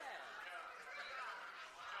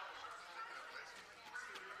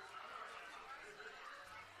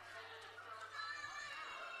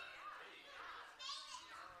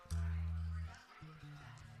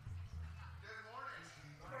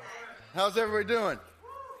How's everybody doing?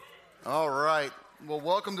 All right. Well,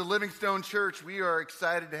 welcome to Livingstone Church. We are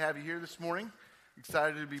excited to have you here this morning.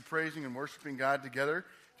 Excited to be praising and worshiping God together.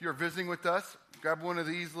 If you're visiting with us, grab one of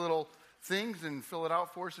these little things and fill it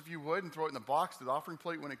out for us if you would, and throw it in the box to the offering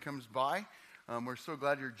plate when it comes by. We're so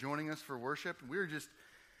glad you're joining us for worship. We're just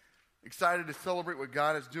excited to celebrate what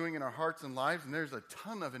God is doing in our hearts and lives. And there's a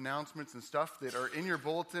ton of announcements and stuff that are in your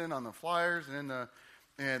bulletin, on the flyers,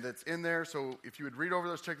 and that's in there. So if you would read over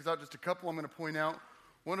those, check this out. Just a couple I'm going to point out.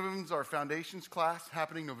 One of them is our Foundations class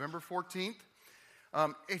happening November 14th.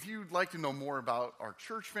 If you'd like to know more about our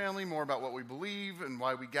church family, more about what we believe and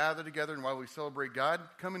why we gather together and why we celebrate God,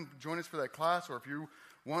 come and join us for that class. Or if you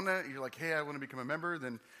want to, you're like, hey, I want to become a member,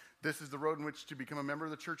 then this is the road in which to become a member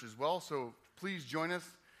of the church as well. So please join us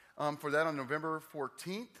for that on November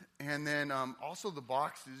 14th. And then also the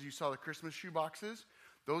boxes, you saw the Christmas shoe boxes.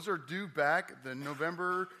 Those are due back the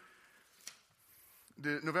November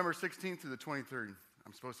 16th to the 23rd.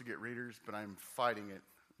 I'm supposed to get readers, but I'm fighting it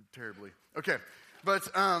terribly. Okay, but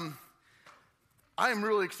I am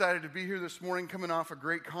really excited to be here this morning, coming off a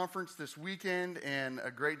great conference this weekend and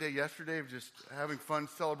a great day yesterday of just having fun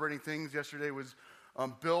celebrating things. Yesterday was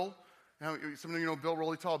Bill. Now, some of you know Bill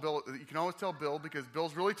really tall. Bill, you can always tell Bill because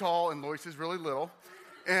Bill's really tall and Lois is really little.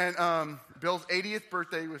 And Bill's 80th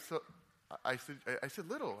birthday was. I said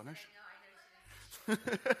little, and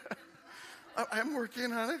I'm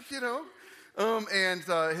working on it, you know. And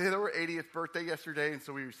they were 80th birthday yesterday, and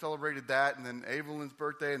so we celebrated that, and then Evelyn's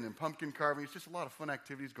birthday, and then pumpkin carving. It's just a lot of fun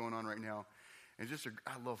activities going on right now, and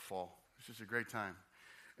I love fall. It's just a great time,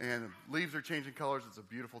 and the leaves are changing colors. It's a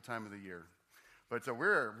beautiful time of the year. But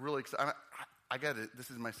we're really excited. I got it. This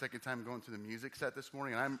is my second time going to the music set this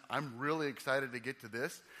morning, and I'm really excited to get to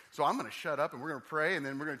this. So I'm going to shut up, and we're going to pray, and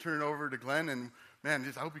then we're going to turn it over to Glenn. And man,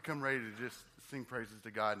 I hope you come ready to just sing praises to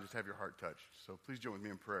God and just have your heart touched. So please join with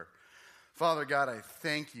me in prayer. Father God, I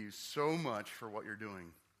thank you so much for what you're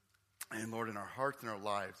doing, and Lord, in our hearts and our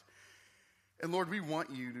lives. And Lord, we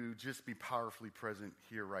want you to just be powerfully present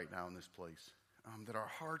here right now in this place. That our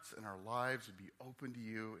hearts and our lives would be open to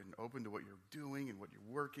you and open to what you're doing and what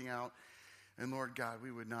you're working out. And Lord God,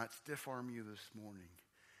 we would not stiff-arm you this morning.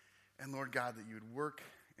 And Lord God, that you would work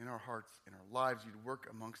in our hearts, in our lives. You'd work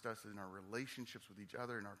amongst us in our relationships with each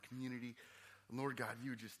other, in our community. And Lord God, you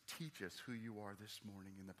would just teach us who you are this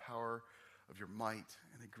morning in the power of your might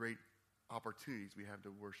and the great opportunities we have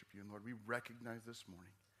to worship you. And Lord, we recognize this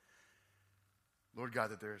morning, Lord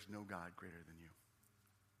God, that there is no God greater than you.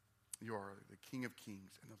 You are the King of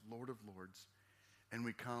Kings and the Lord of Lords. And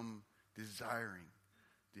we come desiring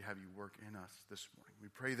to have you work in us this morning. We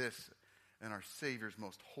pray this in our Savior's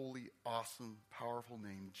most holy, awesome, powerful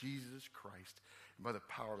name, Jesus Christ, and by the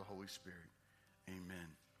power of the Holy Spirit. Amen.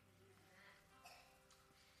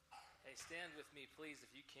 Hey, stand with me, please,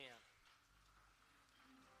 if you can.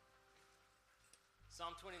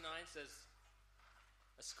 Psalm 29 says,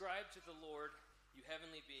 "Ascribe to the Lord, you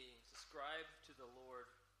heavenly beings. Ascribe to the Lord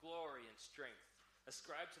glory and strength.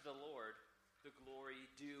 Ascribe to the Lord the glory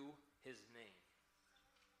due his name."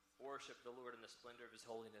 Worship the Lord in the splendor of his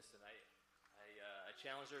holiness. And I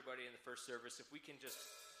challenge everybody in the first service, if we can just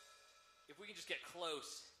get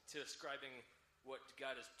close to ascribing what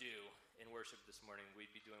God is due in worship this morning,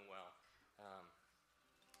 we'd be doing well.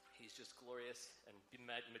 He's just glorious and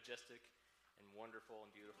majestic and wonderful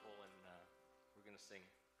and beautiful, and we're going to sing.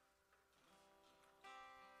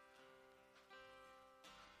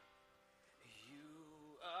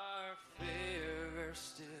 You are fairer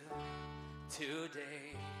still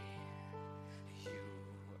today.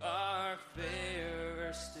 You are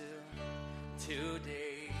fairer still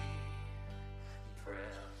today.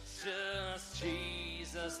 Precious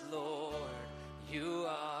Jesus, Lord, you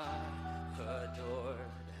are adored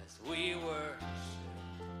as we worship.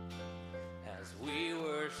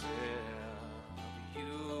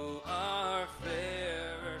 You are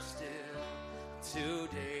fairer still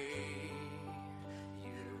today.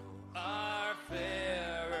 You are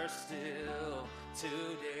fairer still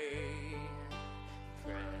today.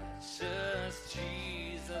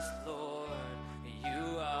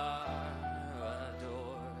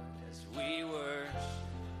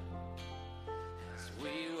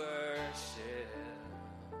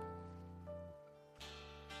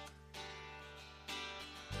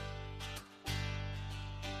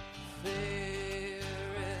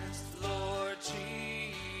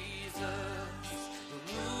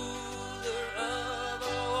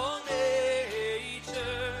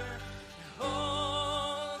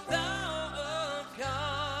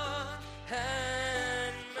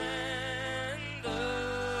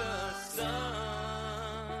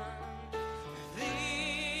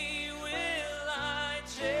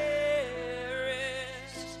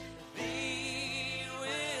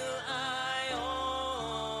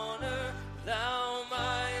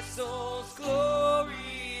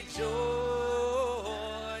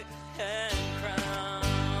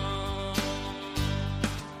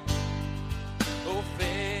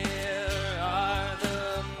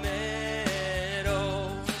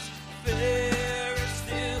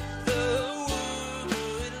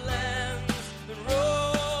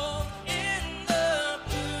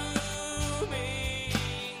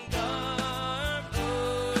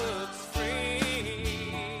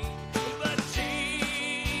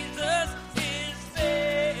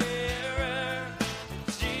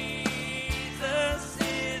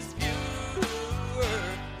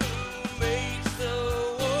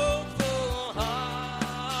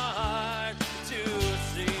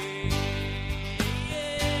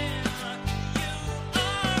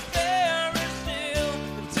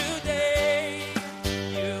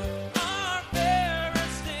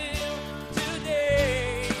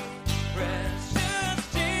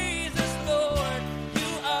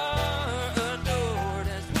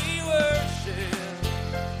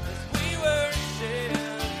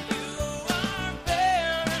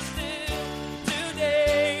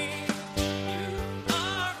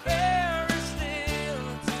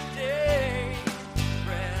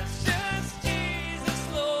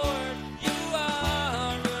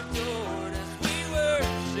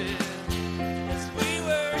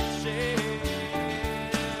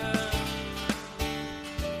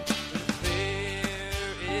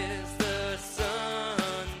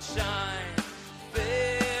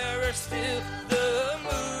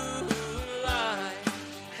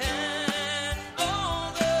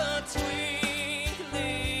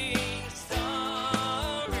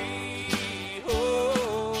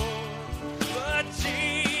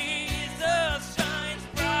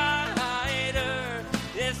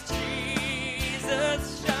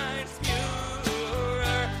 Jesus shines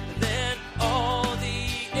purer than all the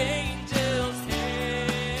angels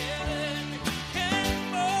heaven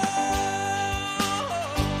can more.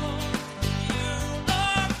 You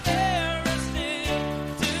are fairer still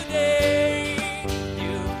today.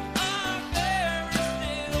 You are fairer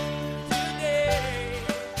still today.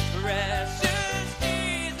 Precious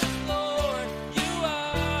Jesus, Lord, you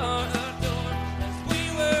are adored as we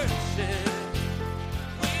worship.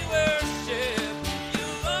 We worship. You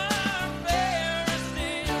are fairer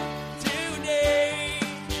still today.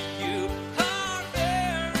 You are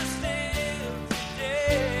fairer still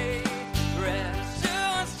today.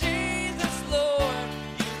 Precious Jesus, Lord,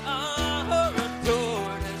 you are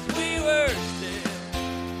adored as we worship.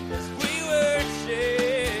 As we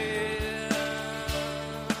worship.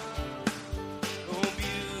 Oh,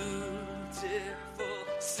 beautiful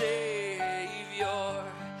Savior,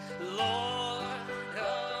 Lord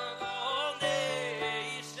of all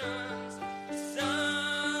nations,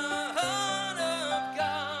 Son of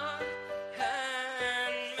God,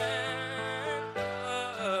 and man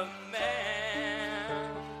of man,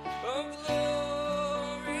 of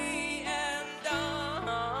glory and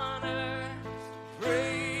honor,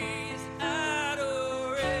 praise,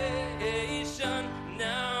 adoration,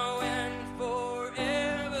 now and forevermore.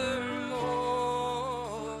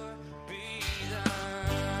 Be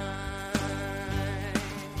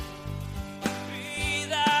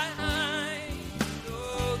thine,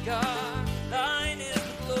 oh God, thine is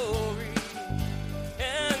the glory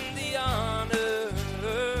and the honor.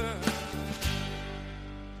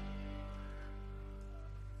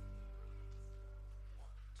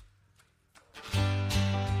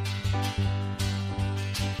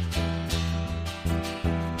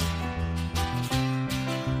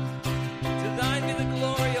 To thine be the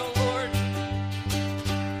glory, O Lord.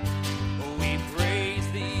 We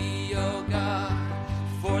praise thee, O God,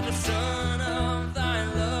 for the Son of thy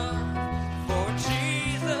love, for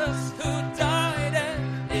Jesus who died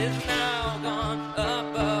and is now gone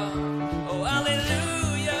above. Oh,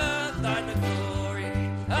 hallelujah, thine the glory.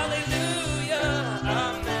 Hallelujah,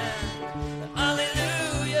 amen.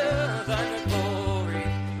 Hallelujah, thine the glory.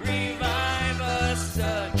 Revive us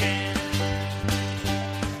again.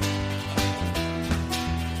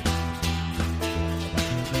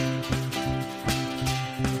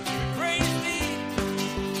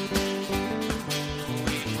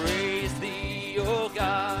 We praise thee, O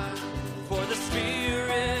God, for the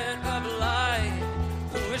Spirit of life,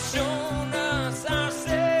 who has shown us our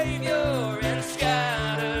Savior and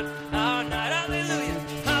scattered our night. Hallelujah,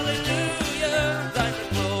 hallelujah, thine the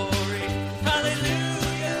glory.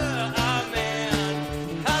 Hallelujah, amen.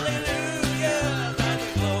 Hallelujah, thine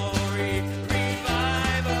the glory.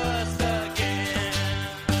 Revive us again.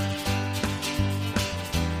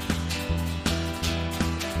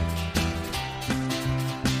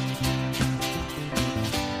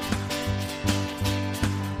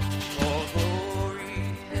 All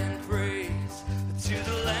glory and praise to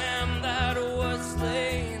the Lamb that was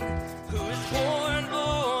slain, who has borne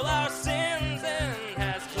all our sins and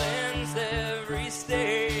has cleansed every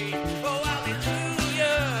stain. Oh,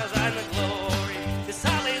 hallelujah, thine the glory. Yes,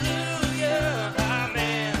 hallelujah,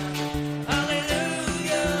 amen.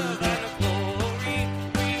 Hallelujah, thine the glory.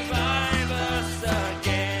 Revive us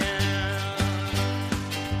again.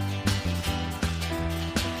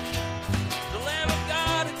 The Lamb of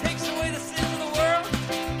God who takes away the sins of the world.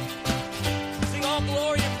 Sing all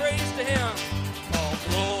glory and praise to him. All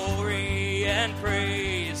glory and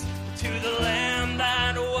praise to the Lamb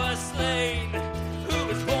that was slain, who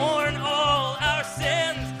has borne all our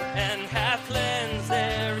sins and hath cleansed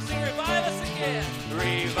every. Sing, revive us again.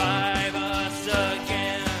 Revive us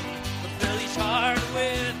again. Fill each heart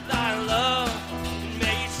with thy love, and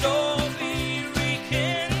may each soul be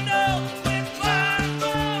rekindled with fire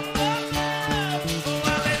from above. Oh,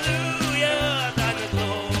 hallelujah, thine the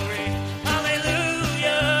glory.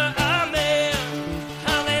 Hallelujah, amen.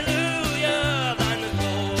 Hallelujah, thine the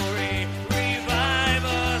glory. Revive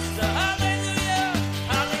us. Hallelujah,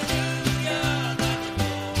 hallelujah, thine the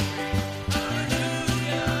glory.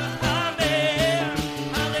 Hallelujah, amen.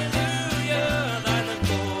 Hallelujah, thine the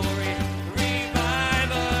glory.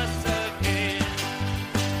 Revive us again.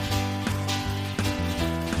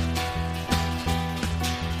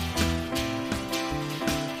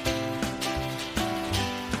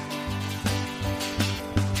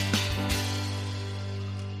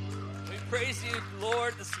 We praise you,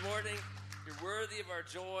 Lord, this morning. You're worthy of our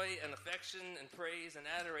joy and affection and praise and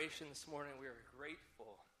adoration this morning. We are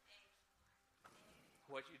grateful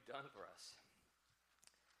for what you've done for us.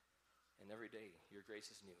 And every day, your grace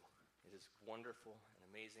is new. It is wonderful and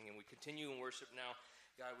amazing. And we continue in worship now.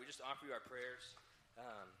 God, we just offer you our prayers.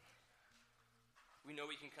 We know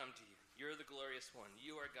we can come to you. You're the glorious one.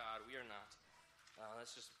 You are God. We are not.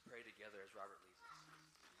 Let's just pray together as Robert leads us.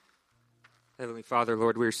 Heavenly Father,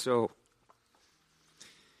 Lord, we're so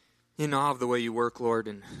in awe of the way you work, Lord,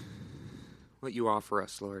 and what you offer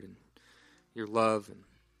us, Lord, and your love and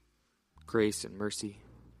grace and mercy.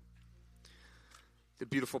 The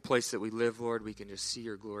beautiful place that we live, Lord, we can just see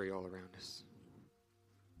your glory all around us.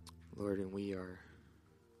 Lord, and we are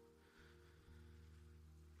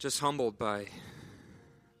just humbled by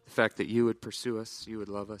the fact that you would pursue us, you would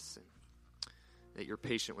love us, and that you're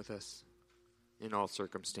patient with us in all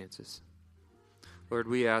circumstances. Lord,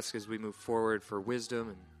 we ask as we move forward for wisdom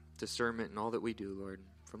and discernment in all that we do, Lord,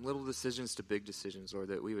 from little decisions to big decisions, Lord,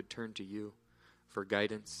 that we would turn to you for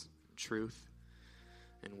guidance, truth,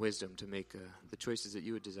 and wisdom to make the choices that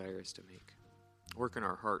you would desire us to make. Work in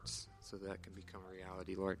our hearts so that can become a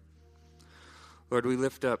reality, Lord. Lord, we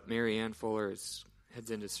lift up Mary Ann Fuller as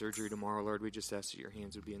heads into surgery tomorrow, Lord. We just ask that your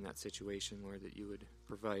hands would be in that situation, Lord, that you would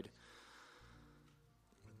provide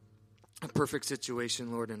a perfect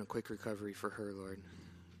situation, Lord, and a quick recovery for her, Lord.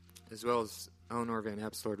 As well as Eleanor Van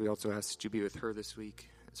Epps, Lord, we also ask that you be with her this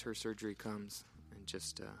week as her surgery comes and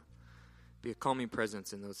just be a calming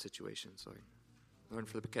presence in those situations, Lord. Lord,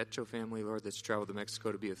 for the Paquecho family, Lord, that's traveled to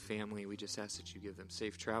Mexico to be with family, we just ask that you give them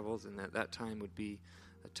safe travels and that time would be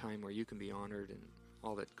a time where you can be honored and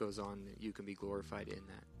all that goes on, that you can be glorified in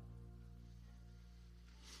that.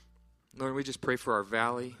 Lord, we just pray for our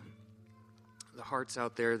valley, the hearts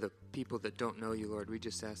out there, the people that don't know you, Lord. We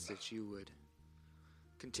just ask that you would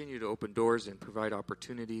continue to open doors and provide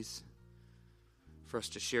opportunities for us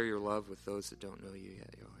to share your love with those that don't know you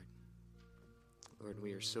yet, Lord. Lord,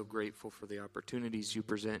 we are so grateful for the opportunities you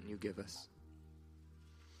present and you give us.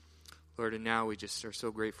 Lord, and now we just are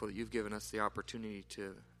so grateful that you've given us the opportunity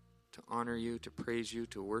to honor you, to praise you,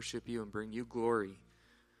 to worship you, and bring you glory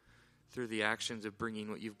through the actions of bringing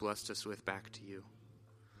what you've blessed us with back to you.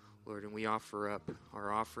 Lord, and we offer up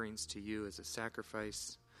our offerings to you as a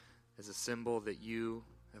sacrifice, as a symbol that you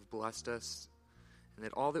have blessed us, and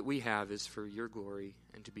that all that we have is for your glory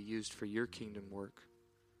and to be used for your kingdom work.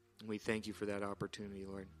 And we thank you for that opportunity,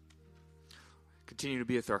 Lord. Continue to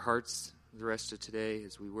be with our hearts the rest of today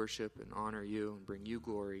as we worship and honor you and bring you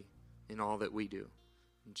glory in all that we do.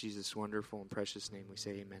 In Jesus' wonderful and precious name we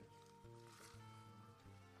say amen.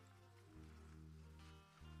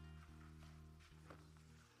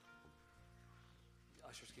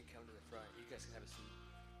 Ushers can come to the front. You guys can have a seat.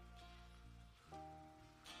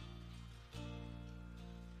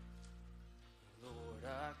 Lord,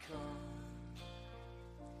 I come,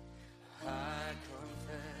 I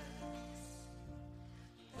confess,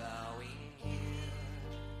 bowing here,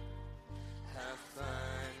 I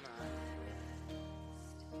find my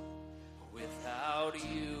rest. Without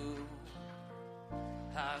you,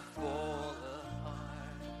 I fall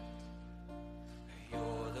apart.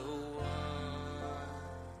 You're the one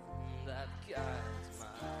that guides my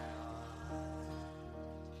heart.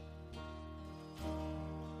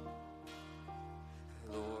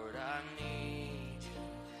 Lord, I need you.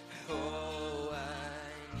 Oh, I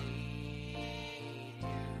need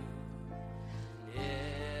you.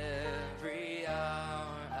 Every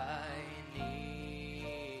hour I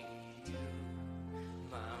need you.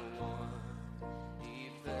 My one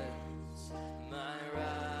defense, my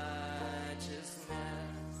righteousness.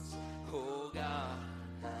 Oh God,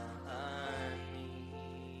 how I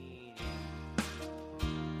need you.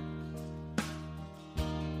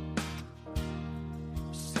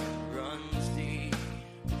 Sin runs deep,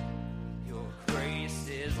 your grace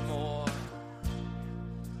is more.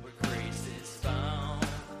 Where grace is found,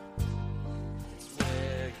 it's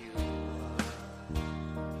where you are.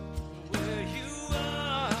 Where you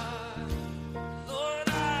are, Lord, I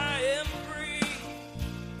am free.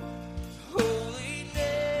 Holiness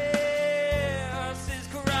is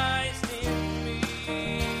Christ in me.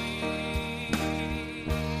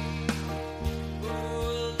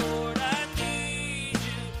 Oh, Lord, I need you.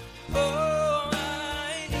 Oh,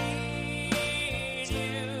 I need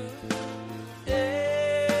you.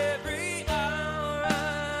 Every hour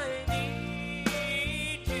I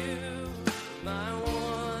need you. My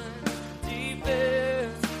one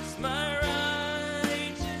defense, my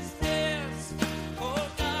righteousness. Oh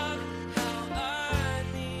God, how I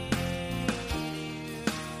need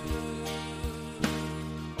you.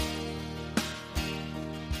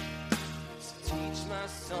 So teach my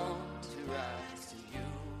song to rise to you.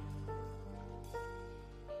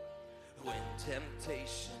 When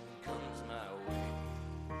temptation comes my way,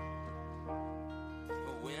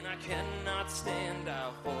 when I cannot stand,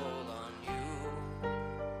 I'll fall on you.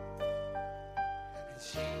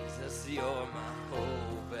 you're my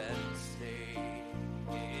hope and stay.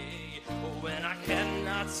 When I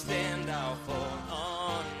cannot stand, I'll fall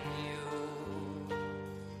on you.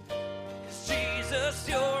 'Cause Jesus,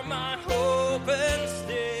 you're my hope and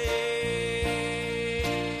stay.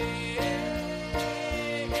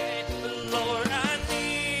 Lord, I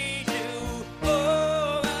need you.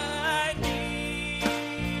 Oh, I need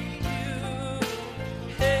you.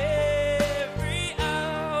 Every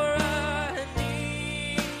hour I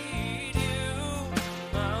need you.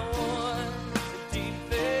 My one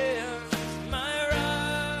defense, my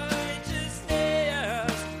righteousness.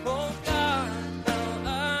 Oh God, how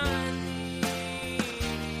I need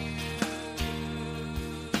you.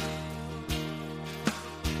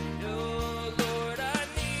 Oh Lord, I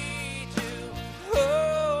need you.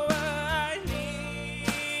 Oh, I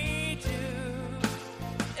need you.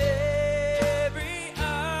 Every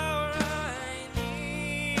hour I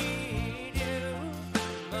need you.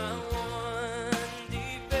 My one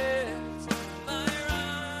defense, my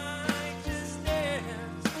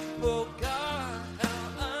righteousness. Oh God, how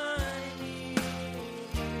I need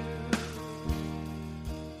you.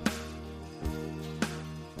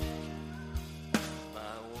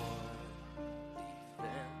 My one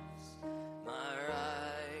defense, my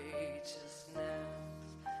righteousness.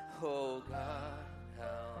 Oh God,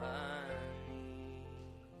 how I need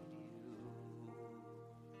you.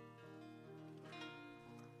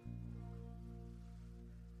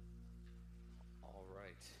 All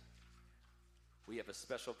right. We have a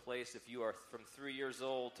special place if you are from 3 years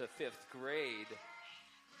old to 5th grade.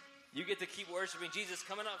 You get to keep worshiping Jesus.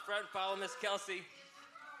 Coming up front, follow Miss Kelsey.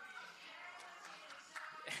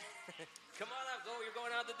 Come on up, go. You're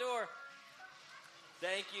going out the door.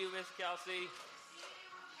 Thank you, Miss Kelsey.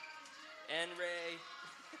 And Ray.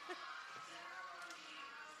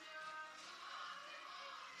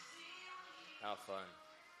 How fun.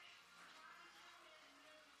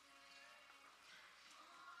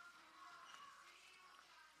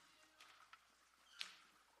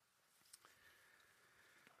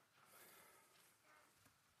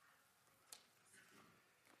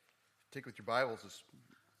 Take with your Bibles, just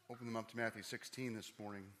open them up to Matthew 16 this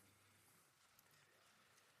morning.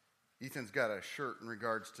 Ethan's got a shirt in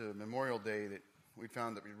regards to Memorial Day that we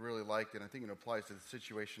found that we really liked, and I think it applies to the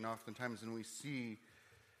situation. Oftentimes when we see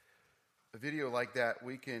a video like that,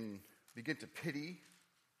 we can begin to pity,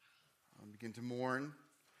 begin to mourn,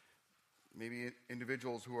 maybe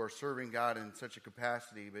individuals who are serving God in such a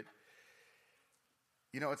capacity. But,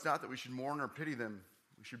 you know, it's not that we should mourn or pity them.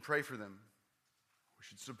 We should pray for them. We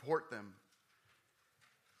should support them.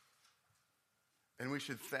 And we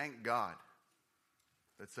should thank God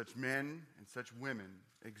that such men and such women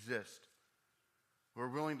exist who are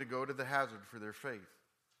willing to go to the hazard for their faith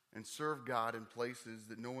and serve God in places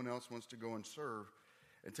that no one else wants to go and serve,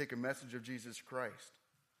 and take a message of Jesus Christ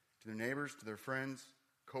to their neighbors, to their friends,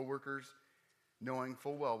 co-workers, knowing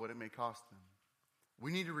full well what it may cost them.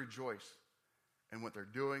 We need to rejoice in what they're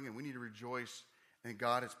doing, and we need to rejoice in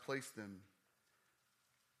God has placed them.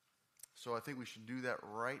 So I think we should do that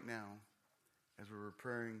right now as we're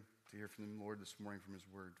preparing to hear from the Lord this morning from His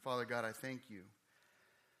Word. Father God, I thank you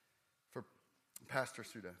for Pastor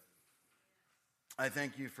Suda. I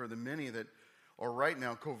thank you for the many that are right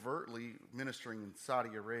now covertly ministering in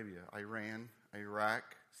Saudi Arabia, Iran,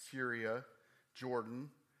 Iraq, Syria,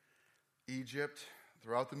 Jordan, Egypt,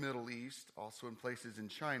 throughout the Middle East, also in places in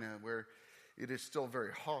China where it is still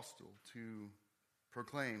very hostile to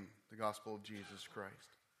proclaim the gospel of Jesus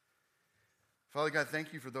Christ. Father God,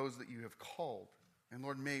 thank you for those that you have called. And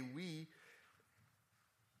Lord, may we,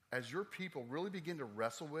 as your people, really begin to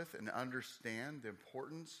wrestle with and understand the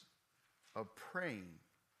importance of praying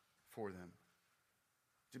for them,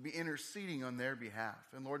 to be interceding on their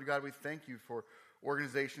behalf. And Lord God, we thank you for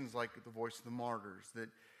organizations like the Voice of the Martyrs that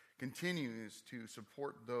continues to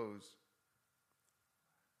support those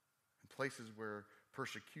in places where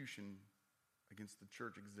persecution against the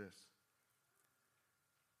church exists.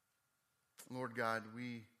 Lord God,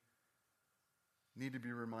 we need to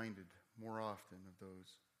be reminded more often of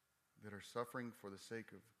those that are suffering for the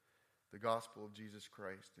sake of the gospel of Jesus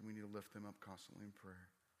Christ, and we need to lift them up constantly in prayer.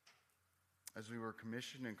 As we were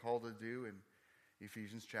commissioned and called to do in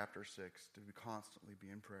Ephesians chapter 6, to constantly be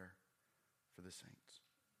in prayer for the saints.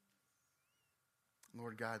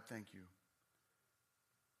 Lord God, thank you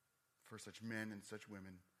for such men and such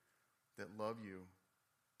women that love you,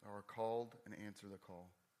 are called and answer the call.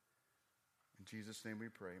 In Jesus' name we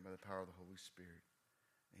pray, by the power of the Holy Spirit.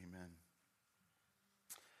 Amen.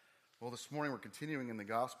 Well, this morning we're continuing in the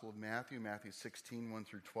Gospel of Matthew, Matthew 16, 1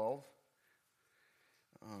 through 12.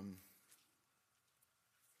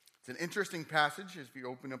 It's an interesting passage as you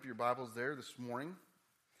open up your Bibles there this morning.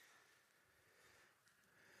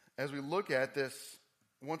 As we look at this,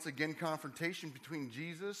 once again, confrontation between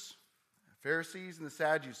Jesus, the Pharisees, and the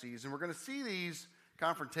Sadducees. And we're going to see these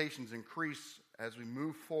confrontations increase as we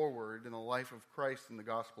move forward in the life of Christ in the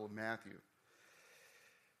Gospel of Matthew.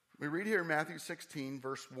 We read here in Matthew 16,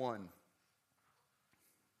 verse 1.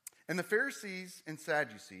 And the Pharisees and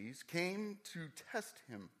Sadducees came to test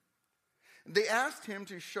him. They asked him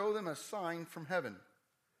to show them a sign from heaven.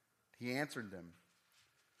 He answered them,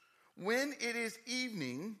 when it is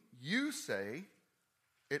evening, you say,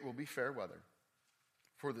 it will be fair weather,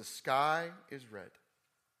 for the sky is red.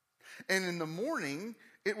 And in the morning,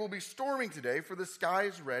 it will be storming today, for the sky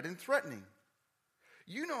is red and threatening.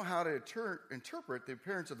 You know how to interpret the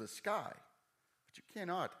appearance of the sky, but you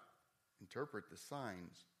cannot interpret the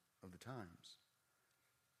signs of the times.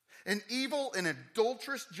 An evil and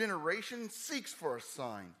adulterous generation seeks for a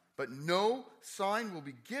sign, but no sign will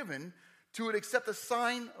be given to it except the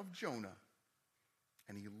sign of Jonah.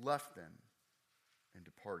 And he left them and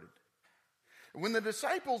departed. When the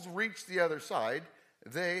disciples reached the other side,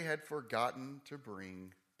 they had forgotten to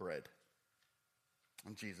bring bread.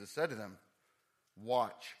 And Jesus said to them,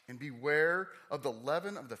 watch and beware of the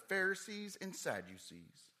leaven of the Pharisees and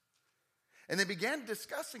Sadducees. And they began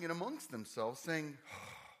discussing it amongst themselves, saying,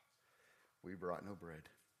 we brought no bread.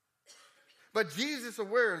 But Jesus,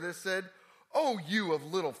 aware of this, said, oh, you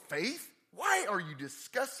of little faith, why are you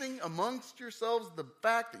discussing amongst yourselves the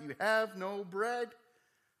fact that you have no bread?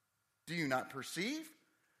 Do you not perceive?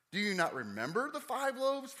 Do you not remember the 5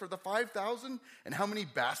 loaves for the 5,000 and how many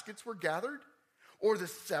baskets were gathered? Or the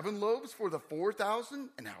 7 loaves for the 4,000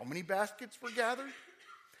 and how many baskets were gathered?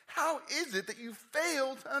 How is it that you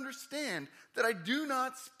fail to understand that I do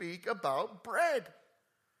not speak about bread?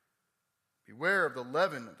 Beware of the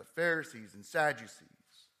leaven of the Pharisees and Sadducees.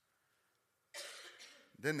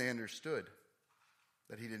 Then they understood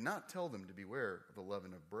that he did not tell them to beware of the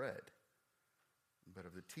leaven of bread, but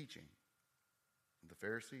of the teaching of the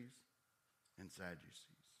Pharisees and Sadducees.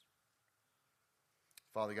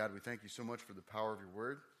 Father God, we thank you so much for the power of your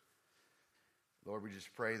word. Lord, we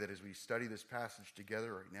just pray that as we study this passage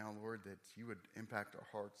together right now, Lord, that you would impact our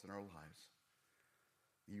hearts and our lives.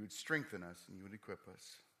 You would strengthen us and you would equip us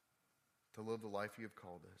to live the life you have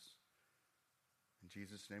called us. In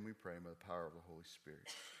Jesus' name we pray by the power of the Holy Spirit.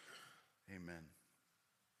 Amen.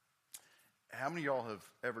 How many of y'all have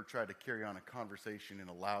ever tried to carry on a conversation in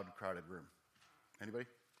a loud, crowded room? Anybody?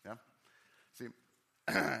 Yeah? See,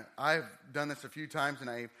 I've done this a few times, and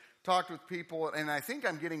I've talked with people, and I think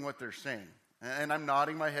I'm getting what they're saying. And I'm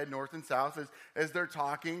nodding my head north and south as they're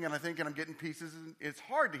talking, and I think I'm getting pieces. And it's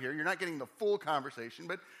hard to hear. You're not getting the full conversation,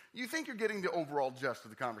 but you think you're getting the overall gist of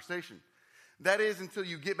the conversation. That is until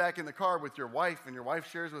you get back in the car with your wife, and your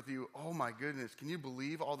wife shares with you, oh my goodness, can you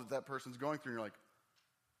believe all that person's going through? And you're like,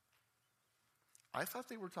 I thought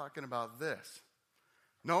they were talking about this.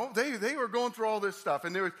 No, they were going through all this stuff,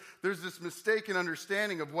 and there's this mistaken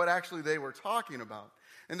understanding of what actually they were talking about.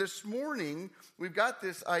 And this morning, we've got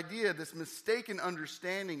this idea, this mistaken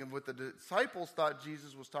understanding of what the disciples thought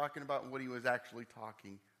Jesus was talking about and what he was actually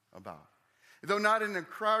talking about. Though not in a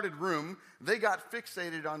crowded room, they got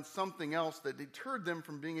fixated on something else that deterred them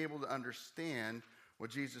from being able to understand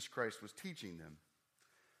what Jesus Christ was teaching them.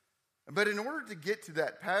 But in order to get to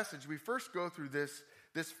that passage, we first go through this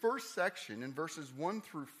first section in verses 1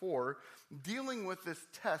 through 4, dealing with this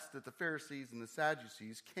test that the Pharisees and the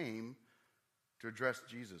Sadducees came to address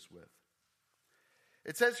Jesus with.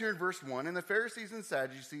 It says here in verse 1, and the Pharisees and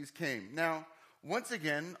Sadducees came. Now, once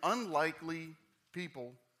again, unlikely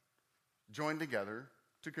people joined together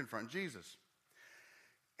to confront Jesus.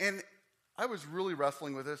 And I was really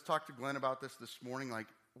wrestling with this, talked to Glenn about this morning, like,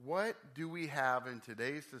 what do we have in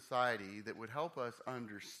today's society that would help us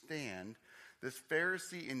understand this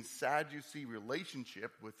Pharisee and Sadducee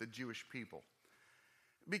relationship with the Jewish people?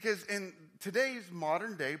 Because in today's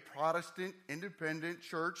modern day Protestant independent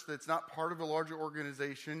church that's not part of a larger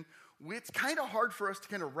organization, it's kind of hard for us to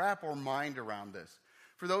kind of wrap our mind around this.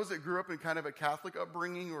 For those that grew up in kind of a Catholic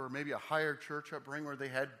upbringing or maybe a higher church upbringing where they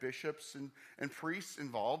had bishops and priests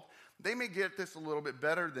involved, they may get this a little bit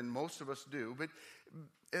better than most of us do. But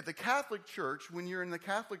at the Catholic Church, when you're in the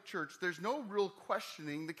Catholic Church, there's no real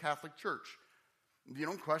questioning the Catholic Church. You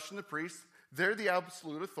don't question the priests. They're the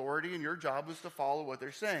absolute authority, and your job is to follow what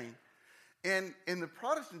they're saying. And in the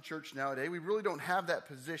Protestant church nowadays, we really don't have that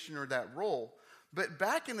position or that role. But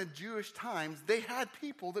back in the Jewish times, they had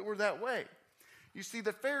people that were that way. You see,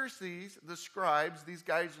 the Pharisees, the scribes, these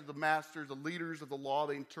guys are the masters, the leaders of the law.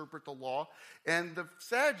 They interpret the law. And the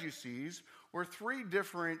Sadducees were 3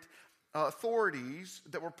 different authorities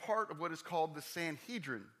that were part of what is called the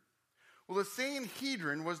Sanhedrin. Well, the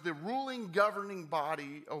Sanhedrin was the ruling, governing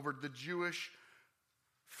body over the Jewish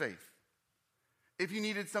faith. If you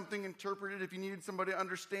needed something interpreted, if you needed somebody to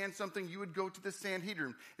understand something, you would go to the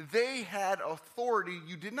Sanhedrin. They had authority.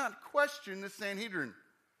 You did not question the Sanhedrin.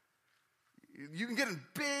 You can get in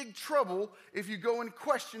big trouble if you go and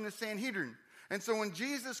question the Sanhedrin. And so when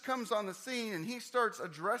Jesus comes on the scene and he starts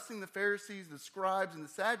addressing the Pharisees, the scribes, and the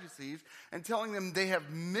Sadducees and telling them they have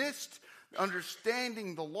missed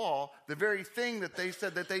understanding the law, the very thing that they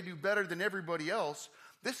said that they do better than everybody else,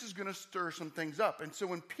 this is going to stir some things up. And so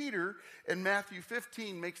when Peter in Matthew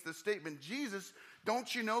 15 makes the statement, Jesus,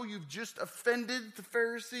 don't you know you've just offended the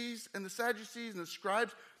Pharisees and the Sadducees and the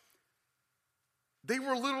scribes? They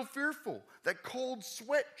were a little fearful, that cold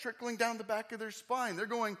sweat trickling down the back of their spine. They're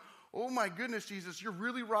going, oh my goodness, Jesus, you're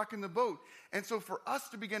really rocking the boat. And so for us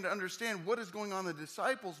to begin to understand what is going on in the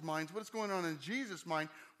disciples' minds, what is going on in Jesus' mind,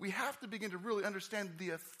 we have to begin to really understand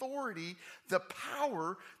the authority, the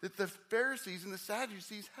power that the Pharisees and the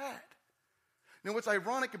Sadducees had. Now, what's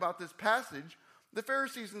ironic about this passage, the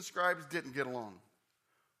Pharisees and scribes didn't get along.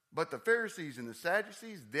 But the Pharisees and the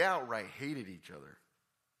Sadducees, they outright hated each other.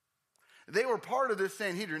 They were part of this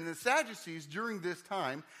Sanhedrin. And the Sadducees, during this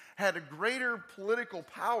time, had a greater political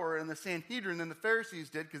power in the Sanhedrin than the Pharisees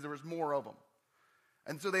did because there was more of them.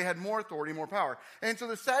 And so they had more authority, more power. And so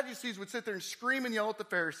the Sadducees would sit there and scream and yell at the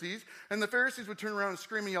Pharisees, and the Pharisees would turn around and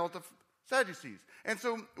scream and yell at the Sadducees. And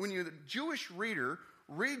so when the Jewish reader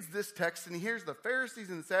reads this text and he hears the Pharisees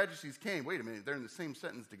and the Sadducees came, wait a minute, they're in the same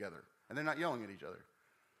sentence together, and they're not yelling at each other.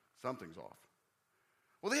 Something's off.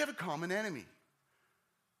 Well, they have a common enemy.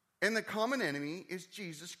 And the common enemy is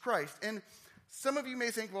Jesus Christ. And some of you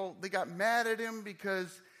may think, well, they got mad at him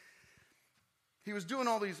because he was doing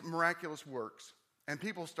all these miraculous works, and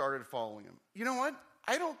people started following him. You know what?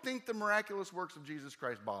 I don't think the miraculous works of Jesus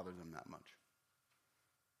Christ bothered them that much.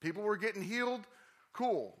 People were getting healed.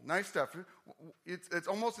 Cool. Nice stuff. It's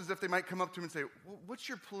almost as if they might come up to him and say, well, what's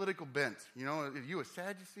your political bent? You know, are you a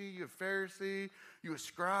Sadducee? You a Pharisee? You a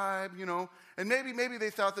scribe? You know? And maybe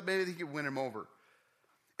they thought that maybe they could win him over.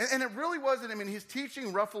 And it really wasn't, I mean, his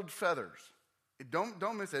teaching ruffled feathers.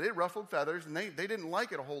 Don't miss it. It ruffled feathers, and they didn't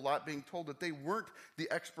like it a whole lot, being told that they weren't the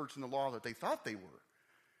experts in the law that they thought they were.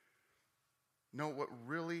 No, what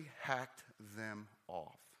really hacked them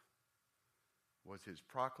off was his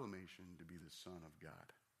proclamation to be the Son of God.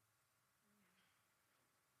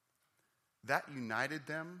 That united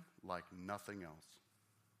them like nothing else.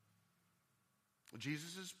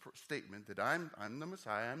 Jesus' statement that I'm the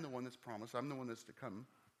Messiah, I'm the one that's promised, I'm the one that's to come.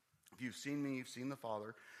 If you've seen me, you've seen the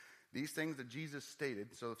Father. These things that Jesus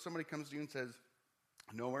stated. So if somebody comes to you and says,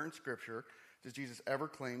 nowhere in Scripture does Jesus ever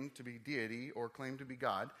claim to be deity or claim to be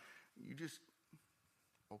God, you just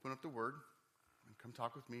open up the Word and come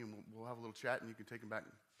talk with me, and we'll have a little chat, and you can take him back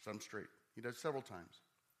and set him straight. He does several times.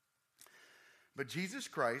 But Jesus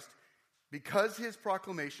Christ, because his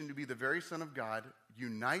proclamation to be the very Son of God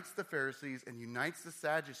unites the Pharisees and unites the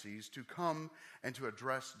Sadducees to come and to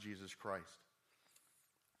address Jesus Christ.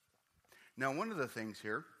 Now, one of the things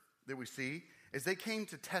here that we see is they came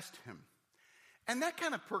to test him. And that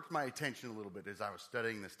kind of perked my attention a little bit as I was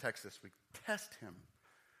studying this text this week. Test him.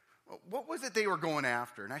 What was it they were going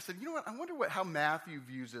after? And I said, you know what, I wonder how Matthew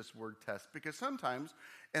views this word test. Because sometimes,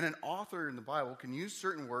 and an author in the Bible can use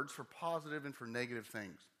certain words for positive and for negative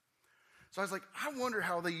things. So I was like, I wonder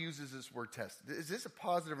how they uses this word test. Is this a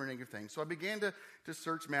positive or negative thing? So I began to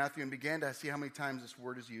search Matthew and began to see how many times this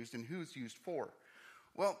word is used and who it's used for.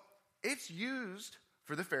 Well, it's used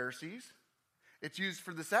for the Pharisees, it's used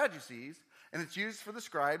for the Sadducees, and it's used for the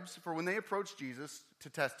scribes for when they approach Jesus to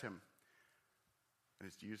test him. And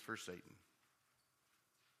it's used for Satan.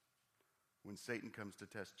 When Satan comes to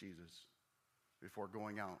test Jesus before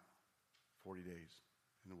going out 40 days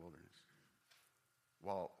in the wilderness.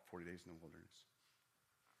 40 days in the wilderness.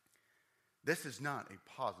 This is not a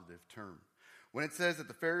positive term. When it says that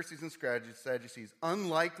the Pharisees and Sadducees,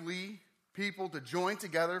 unlikely people to join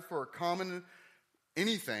together for a common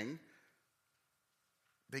anything,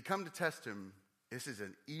 they come to test him. This is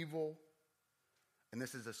an evil, and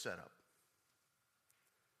this is a setup.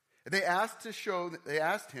 And they asked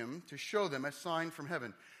him to show them a sign from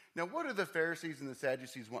heaven. Now, what do the Pharisees and the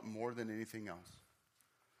Sadducees want more than anything else?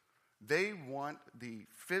 They want the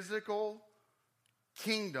physical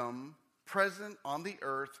kingdom present on the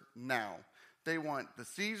earth now. They want the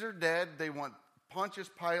Caesar dead. They want Pontius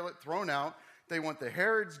Pilate thrown out. They want the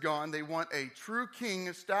Herods gone. They want a true king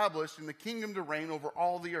established in the kingdom to reign over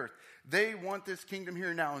all the earth. They want this kingdom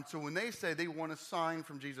here now. And so when they say they want a sign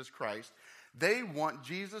from Jesus Christ, they want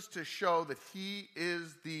Jesus to show that he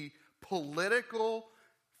is the political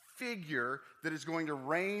figure that is going to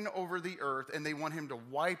reign over the earth, and they want him to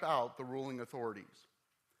wipe out the ruling authorities.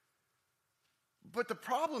 But the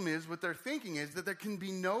problem is, what they're thinking is that there can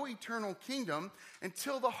be no eternal kingdom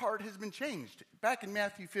until the heart has been changed. Back in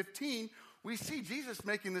Matthew 15, we see Jesus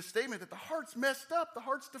making this statement that the heart's messed up, the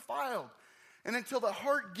heart's defiled. And until the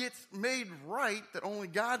heart gets made right, that only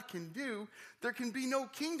God can do, there can be no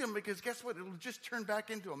kingdom, because guess what? It'll just turn back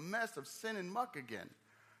into a mess of sin and muck again.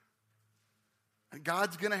 And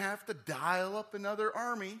God's going to have to dial up another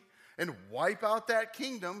army and wipe out that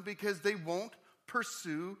kingdom, because they won't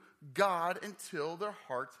pursue God until their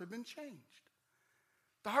hearts have been changed.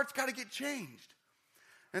 The heart's got to get changed.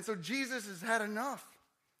 And so Jesus has had enough.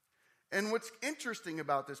 And what's interesting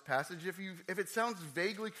about this passage, if it sounds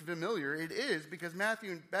vaguely familiar, it is, because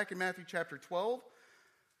back in Matthew chapter 12,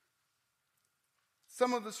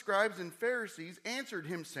 some of the scribes and Pharisees answered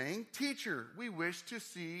him, saying, "Teacher, we wish to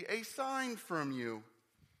see a sign from you."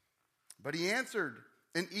 But he answered,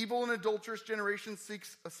 "An evil and adulterous generation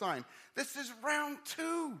seeks a sign." This is round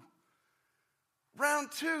two.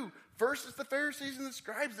 Round two. First, it's the Pharisees and the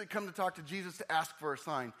scribes that come to talk to Jesus to ask for a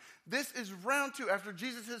sign. This is round two, after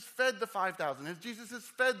Jesus has fed the 5,000, as Jesus has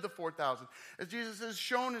fed the 4,000, as Jesus has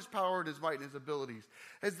shown his power and his might and his abilities,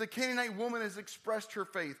 as the Canaanite woman has expressed her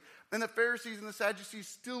faith, and the Pharisees and the Sadducees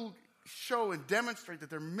still show and demonstrate that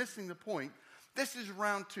they're missing the point. This is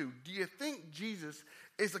round two. Do you think Jesus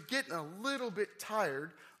is getting a little bit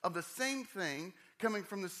tired of the same thing coming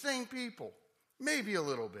from the same people? Maybe a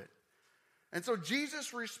little bit. And so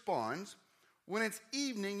Jesus responds, "When it's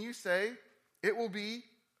evening, you say, it will be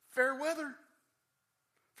fair weather,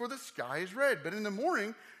 for the sky is red. But in the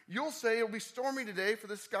morning, you'll say it will be stormy today, for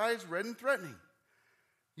the sky is red and threatening."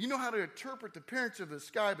 You know how to interpret the appearance of the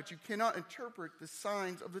sky, but you cannot interpret the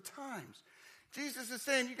signs of the times. Jesus is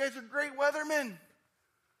saying, you guys are great weathermen.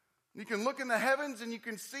 You can look in the heavens and you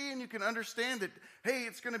can see and you can understand that, hey,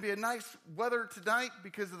 it's going to be a nice weather tonight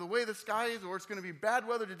because of the way the sky is, or it's going to be bad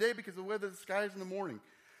weather today because of the way the sky is in the morning.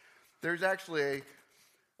 There's actually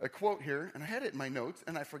a quote here, and I had it in my notes,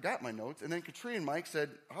 and I forgot my notes, and then Katrina and Mike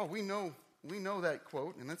said, "Oh, we know that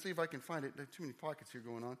quote," and let's see if I can find it. There are too many pockets here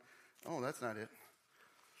going on. Oh, that's not it.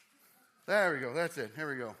 There we go. That's it. Here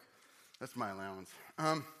we go. That's my allowance.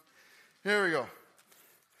 Here we go.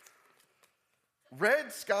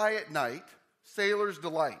 Red sky at night, sailor's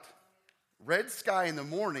delight. Red sky in the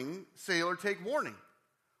morning, sailor take warning.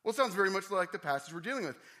 Well, it sounds very much like the passage we're dealing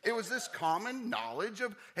with. It was this common knowledge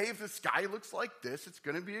of, hey, if the sky looks like this, it's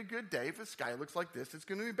going to be a good day. If the sky looks like this, it's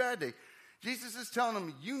going to be a bad day. Jesus is telling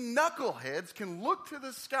them, you knuckleheads can look to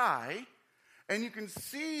the sky and you can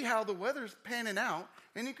see how the weather's panning out,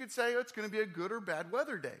 and you could say, oh, it's going to be a good or bad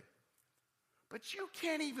weather day. But you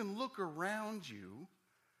can't even look around you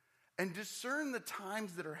and discern the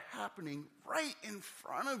times that are happening right in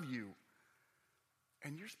front of you.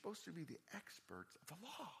 And you're supposed to be the experts of the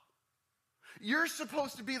law. You're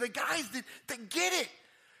supposed to be the guys that get it.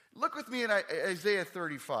 Look with me at Isaiah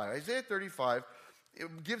 35. Isaiah 35,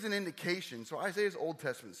 it gives an indication. So Isaiah's Old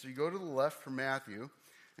Testament. So you go to the left from Matthew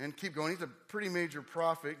and keep going. He's a pretty major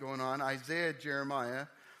prophet going on. Isaiah, Jeremiah,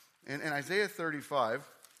 and Isaiah 35.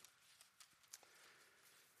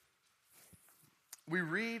 We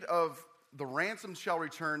read of the ransom shall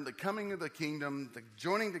return, the coming of the kingdom, the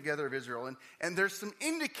joining together of Israel. And there's some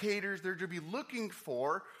indicators they're to be looking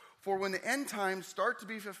for when the end times start to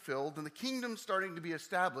be fulfilled and the kingdom's starting to be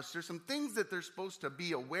established. There's some things that they're supposed to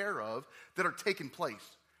be aware of that are taking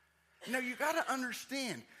place. Now, you got to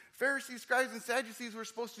understand, Pharisees, scribes, and Sadducees were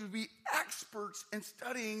supposed to be experts in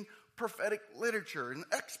studying prophetic literature and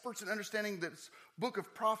experts in understanding this book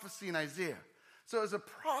of prophecy in Isaiah. So as a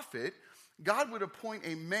prophet, God would appoint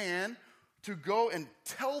a man to go and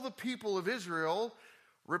tell the people of Israel,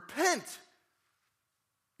 repent.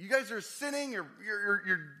 You guys are sinning,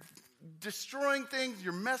 you're destroying things,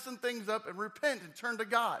 you're messing things up, and repent and turn to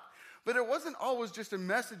God. But it wasn't always just a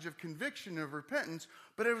message of conviction of repentance,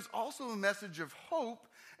 but it was also a message of hope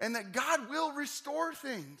and that God will restore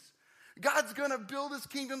things. God's going to build his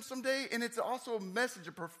kingdom someday, and it's also a message,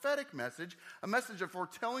 a prophetic message, a message of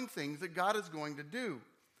foretelling things that God is going to do.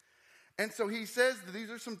 And so he says that these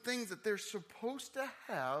are some things that they're supposed to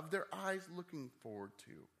have their eyes looking forward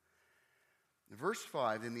to. In verse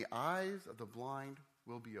 5, then the eyes of the blind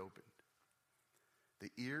will be opened,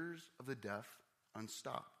 the ears of the deaf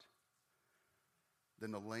unstopped.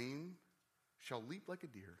 Then the lame shall leap like a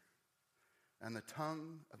deer, and the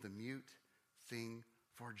tongue of the mute sing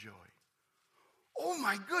for joy. Oh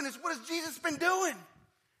my goodness, what has Jesus been doing?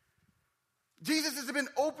 Jesus has been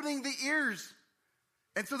opening the ears.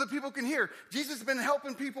 And so that people can hear. Jesus has been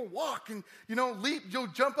helping people walk and, leap,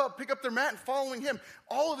 jump up, pick up their mat and following him.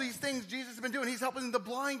 All of these things Jesus has been doing. He's helping the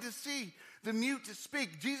blind to see, the mute to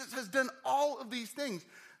speak. Jesus has done all of these things.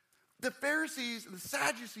 The Pharisees and the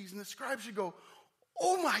Sadducees and the scribes should go,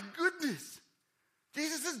 oh my goodness,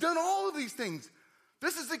 Jesus has done all of these things.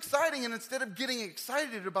 This is exciting. And instead of getting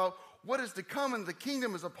excited about what is to come and the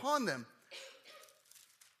kingdom is upon them,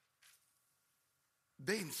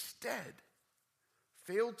 they instead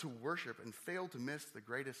failed to worship and failed to miss the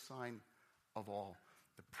greatest sign of all,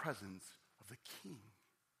 the presence of the King.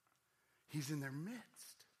 He's in their midst.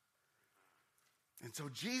 And so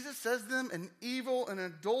Jesus says to them, an evil and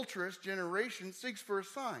adulterous generation seeks for a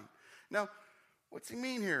sign. Now, what's he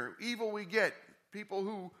mean here? Evil we get. People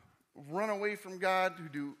who run away from God, who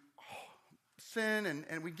do sin,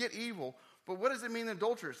 and we get evil. But what does it mean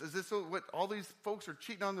adulterous? Is this what all these folks are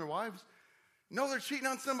cheating on their wives? No, they're cheating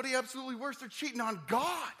on somebody absolutely worse. They're cheating on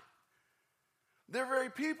God. They're very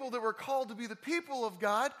people that were called to be the people of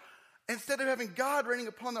God. Instead of having God reigning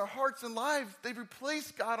upon their hearts and lives, they've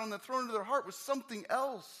replaced God on the throne of their heart with something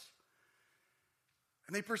else.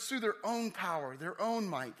 And they pursue their own power, their own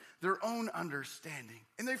might, their own understanding.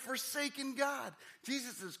 And they've forsaken God.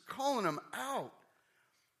 Jesus is calling them out.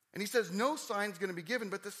 And he says, no sign is going to be given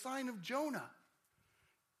but the sign of Jonah.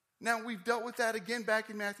 Now, we've dealt with that again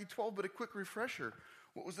back in Matthew 12, but a quick refresher.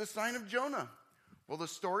 What was the sign of Jonah? Well, the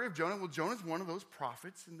story of Jonah, Jonah's one of those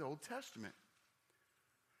prophets in the Old Testament.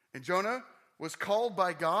 And Jonah was called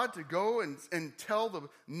by God to go and tell the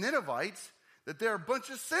Ninevites that they're a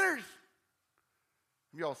bunch of sinners.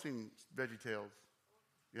 Have you all seen VeggieTales?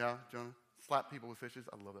 Yeah, Jonah? Slap people with fishes?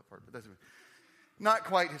 I love that part, but that's not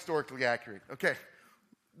quite historically accurate. Okay.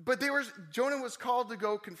 But Jonah was called to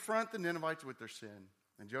go confront the Ninevites with their sin.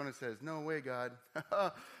 And Jonah says, no way, God.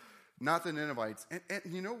 Not the Ninevites. And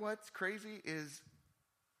you know what's crazy is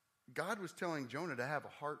God was telling Jonah to have a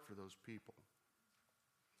heart for those people,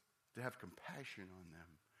 to have compassion on them.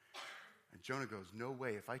 And Jonah goes, no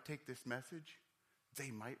way. If I take this message,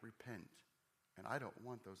 they might repent. And I don't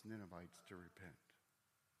want those Ninevites to repent.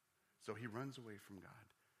 So he runs away from God.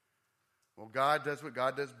 Well, God does what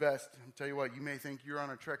God does best. I'll tell you what, you may think you're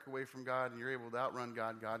on a trek away from God and you're able to outrun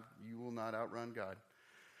God. God, you will not outrun God.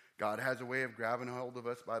 God has a way of grabbing hold of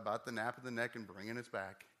us by about the nape of the neck and bringing us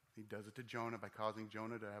back. He does it to Jonah by causing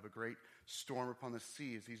Jonah to have a great storm upon the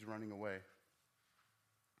sea as he's running away.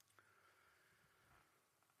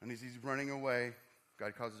 And as he's running away,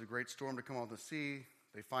 God causes a great storm to come on the sea.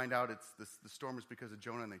 They find out the storm is because of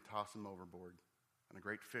Jonah, and they toss him overboard. And a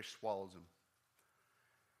great fish swallows him.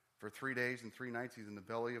 For 3 days and 3 nights, he's in the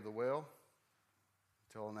belly of the whale.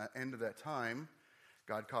 Until on the end of that time,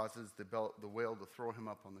 God causes the whale to throw him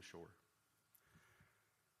up on the shore.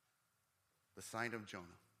 The sign of Jonah.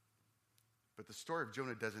 But the story of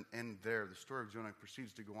Jonah doesn't end there. The story of Jonah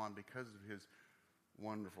proceeds to go on because of his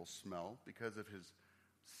wonderful smell, because of his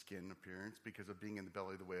skin appearance, because of being in the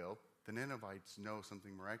belly of the whale. The Ninevites know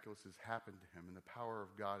something miraculous has happened to him, and the power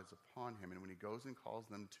of God is upon him. And when he goes and calls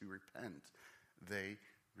them to repent, they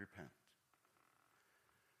repent.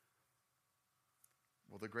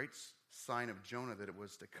 Well, the great sign of Jonah that it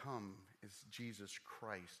was to come is Jesus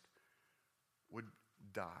Christ would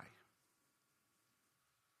die.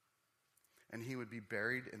 And he would be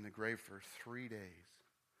buried in the grave for 3 days.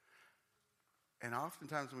 And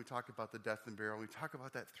oftentimes when we talk about the death and burial, we talk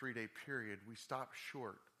about that 3-day period, we stop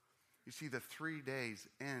short. You see, the 3 days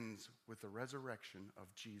ends with the resurrection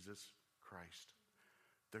of Jesus Christ.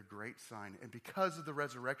 The great sign. And because of the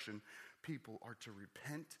resurrection, people are to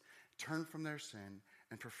repent, turn from their sin,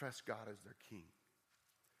 and profess God as their King.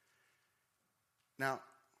 Now,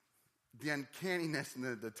 the uncanniness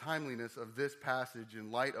and the timeliness of this passage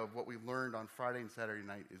in light of what we learned on Friday and Saturday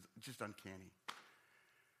night is just uncanny.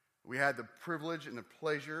 We had the privilege and the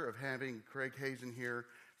pleasure of having Craig Hazen here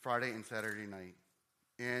Friday and Saturday night.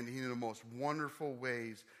 And he, in the most wonderful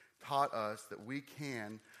ways, taught us that we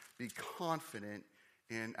can be confident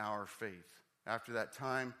in our faith. After that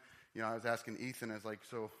time, I was asking Ethan, I was like,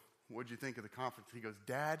 so what'd you think of the conference? He goes,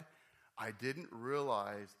 Dad, I didn't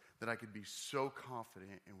realize that I could be so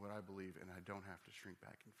confident in what I believe and I don't have to shrink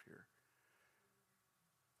back in fear.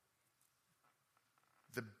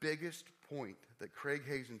 The biggest point that Craig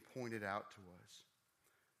Hazen pointed out to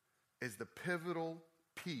us is the pivotal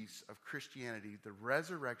piece of Christianity, the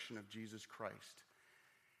resurrection of Jesus Christ,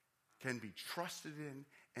 can be trusted in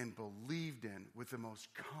and believed in with the most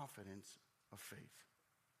confidence of faith.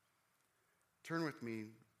 Turn with me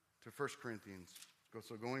to 1 Corinthians.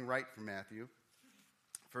 So going right from Matthew,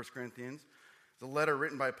 1 Corinthians, the letter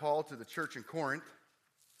written by Paul to the church in Corinth.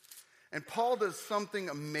 And Paul does something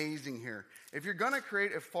amazing here. If you're going to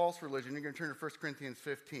create a false religion, you're going to turn to 1 Corinthians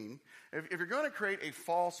 15. If you're going to create a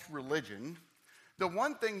false religion, the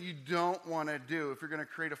one thing you don't want to do if you're going to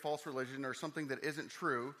create a false religion or something that isn't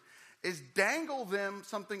true is dangle them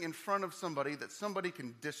something in front of somebody that somebody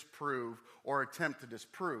can disprove or attempt to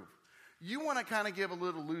disprove. You want to kind of give a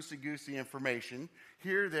little loosey-goosey information,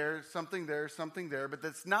 here, there, something there, but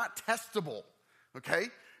that's not testable, okay?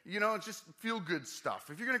 You know, it's just feel-good stuff.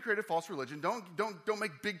 If you're going to create a false religion, don't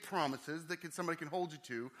make big promises that somebody can hold you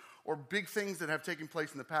to, or big things that have taken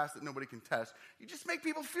place in the past that nobody can test. You just make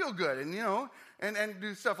people feel good, and and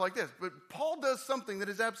do stuff like this. But Paul does something that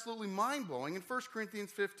is absolutely mind-blowing in 1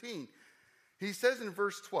 Corinthians 15. He says in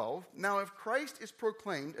verse 12, "Now if Christ is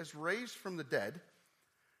proclaimed as raised from the dead,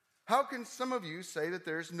 how can some of you say that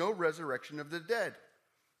there is no resurrection of the dead?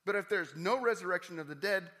 But if there's no resurrection of the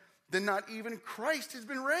dead, then not even Christ has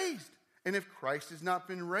been raised. And if Christ has not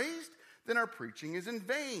been raised, then our preaching is in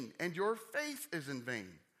vain, and your faith is in vain.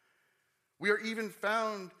 We are even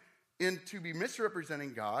found to be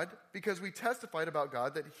misrepresenting God, because we testified about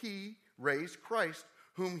God that he raised Christ,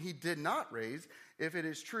 whom he did not raise, if it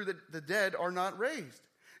is true that the dead are not raised.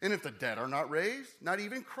 And if the dead are not raised, not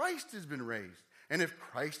even Christ has been raised. And if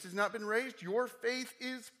Christ has not been raised, your faith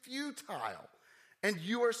is futile, and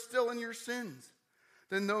you are still in your sins.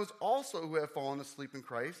 Then those also who have fallen asleep in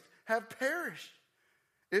Christ have perished.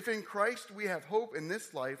 If in Christ we have hope in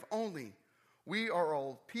this life only, we are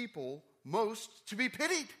all people most to be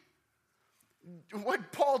pitied."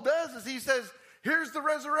 What Paul does is he says, here's the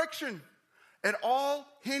resurrection. It all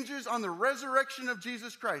hinges on the resurrection of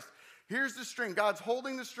Jesus Christ. Here's the string. God's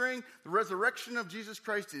holding the string. The resurrection of Jesus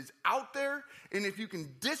Christ is out there. And if you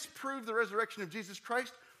can disprove the resurrection of Jesus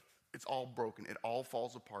Christ, it's all broken. It all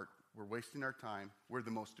falls apart. We're wasting our time. We're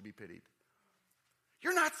the most to be pitied.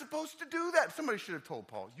 You're not supposed to do that. Somebody should have told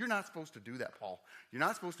Paul, you're not supposed to do that, Paul. You're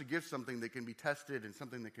not supposed to give something that can be tested and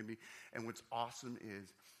something that can be. And what's awesome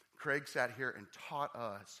is Craig sat here and taught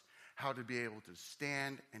us how to be able to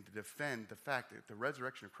stand and to defend the fact that the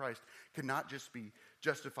resurrection of Christ cannot just be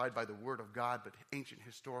justified by the word of God, but ancient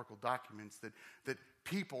historical documents that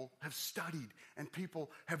people have studied and people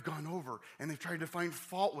have gone over and they've tried to find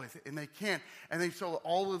fault with it and they can't. And so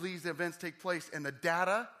all of these events take place, and the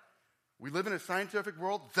data, we live in a scientific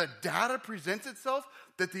world, the data presents itself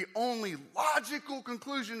that the only logical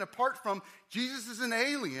conclusion apart from Jesus is an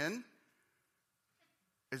alien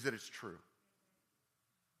is that it's true.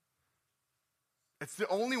 It's the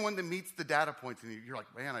only one that meets the data points. And you're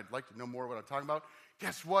like, man, I'd like to know more what I'm talking about.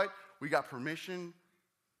 Guess what? We got permission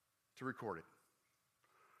to record it.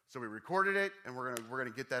 So we recorded it, and we're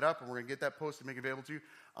gonna get that up, and we're going to get that posted and make it available to you.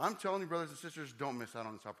 I'm telling you, brothers and sisters, don't miss out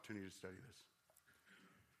on this opportunity to study this.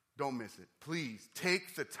 Don't miss it. Please,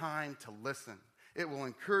 take the time to listen. It will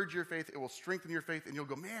encourage your faith. It will strengthen your faith, and you'll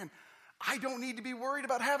go, man, I don't need to be worried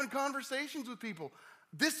about having conversations with people.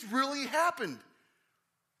 This really happened.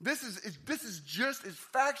 This is just as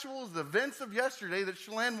factual as the events of yesterday that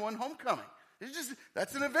Chelan won homecoming.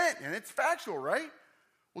 That's an event, and it's factual, right?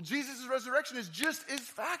 Well, Jesus' resurrection is just as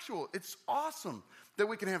factual. It's awesome that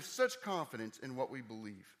we can have such confidence in what we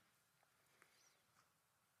believe.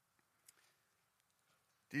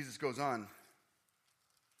 Jesus goes on,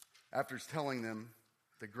 after telling them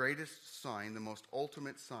the greatest sign, the most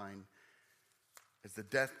ultimate sign, is the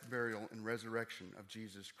death, burial, and resurrection of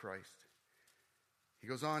Jesus Christ. He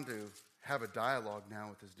goes on to have a dialogue now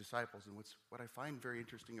with his disciples. And what I find very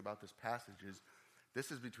interesting about this passage is this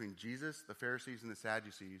is between Jesus, the Pharisees, and the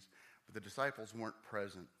Sadducees, but the disciples weren't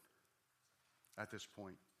present at this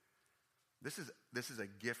point. This is a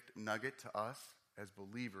gift nugget to us as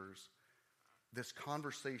believers, this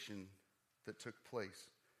conversation that took place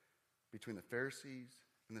between the Pharisees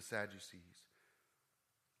and the Sadducees.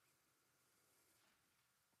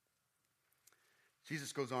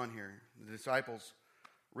 Jesus goes on here. The disciples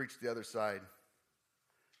reached the other side,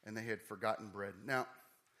 and they had forgotten bread. Now,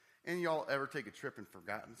 any of y'all ever take a trip and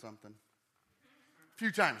forgotten something? A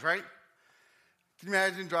few times, right? Can you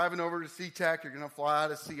imagine driving over to SeaTac? You're going to fly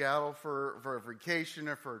out of Seattle for a vacation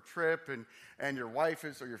or for a trip, and your wife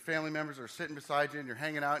is or your family members are sitting beside you, and you're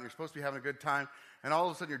hanging out, and you're supposed to be having a good time, and all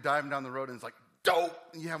of a sudden you're driving down the road, and it's like, dope!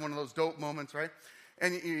 And you have one of those dope moments, right?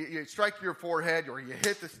 And you strike your forehead, or you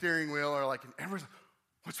hit the steering wheel, or like, and everyone's like,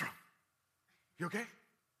 what's wrong? You okay?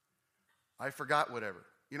 I forgot whatever.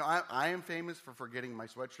 You know, I am famous for forgetting my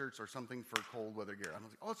sweatshirts or something for cold weather gear. I'm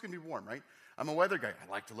like, oh, it's going to be warm, right? I'm a weather guy. I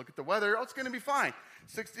like to look at the weather. Oh, it's going to be fine.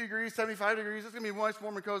 60 degrees, 75 degrees. It's going to be nice,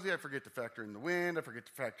 warm, and cozy. I forget to factor in the wind. I forget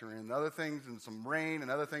to factor in other things and some rain and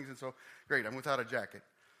other things. And so, great, I'm without a jacket.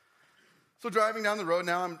 So driving down the road,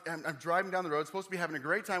 now I'm driving down the road, supposed to be having a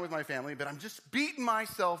great time with my family, but I'm just beating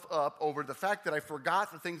myself up over the fact that I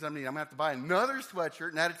forgot the things I need. I'm going to have to buy another sweatshirt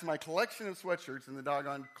and add it to my collection of sweatshirts in the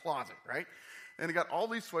doggone closet, right? And I got all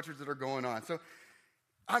these sweatshirts that are going on. So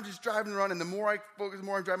I'm just driving around, and the more I focus, the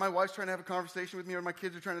more I'm driving. My wife's trying to have a conversation with me, or my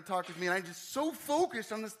kids are trying to talk with me, and I'm just so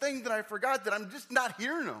focused on this thing that I forgot that I'm just not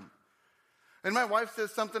hearing them. And my wife says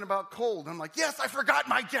something about cold. I'm like, yes, I forgot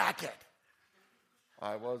my jacket.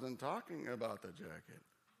 I wasn't talking about the jacket.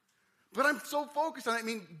 But I'm so focused on it. I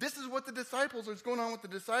mean, this is what what's going on with the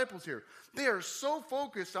disciples here. They are so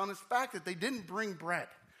focused on this fact that they didn't bring bread.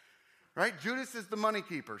 Right? Judas is the money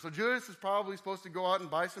keeper. So Judas is probably supposed to go out and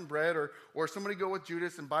buy some bread, or somebody go with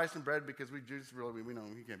Judas and buy some bread, because Judas really, we know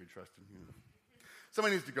he can't be trusted. You know.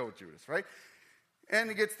 Somebody needs to go with Judas, right? And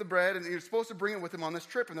he gets the bread, and he's supposed to bring it with him on this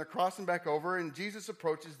trip, and they're crossing back over, and Jesus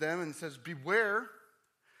approaches them and says, beware,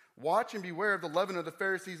 watch and beware of the leaven of the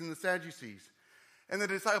Pharisees and the Sadducees. And the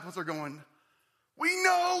disciples are going, we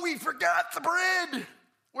know we forgot the bread.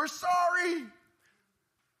 We're sorry.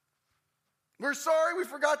 We're sorry we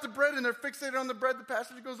forgot the bread. And they're fixated on the bread. The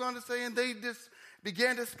passage goes on to say, and they just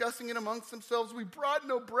began discussing it amongst themselves. We brought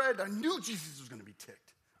no bread. I knew Jesus was going to be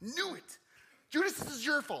ticked. Knew it. Judas, this is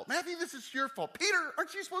your fault. Matthew, this is your fault. Peter,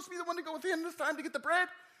 aren't you supposed to be the one to go with him this time to get the bread?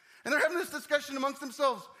 And they're having this discussion amongst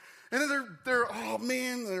themselves. And then they're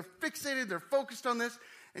fixated, they're focused on this.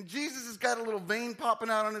 And Jesus has got a little vein popping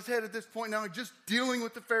out on his head at this point now, just dealing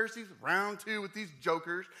with the Pharisees, round two with these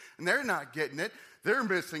jokers. And they're not getting it. They're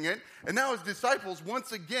missing it. And now his disciples,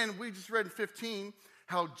 once again, we just read in 15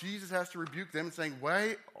 how Jesus has to rebuke them and saying,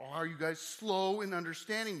 why are you guys slow in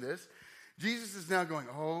understanding this? Jesus is now going,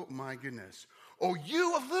 oh my goodness. Oh,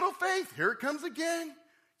 you of little faith. Here it comes again.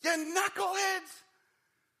 You knuckleheads.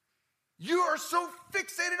 You are so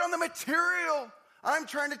fixated on the material. I'm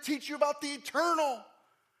trying to teach you about the eternal.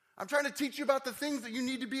 I'm trying to teach you about the things that you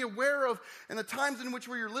need to be aware of and the times in which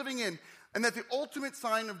you're living in. And that the ultimate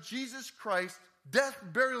sign of Jesus Christ, death,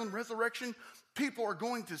 burial, and resurrection, people are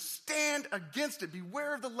going to stand against it.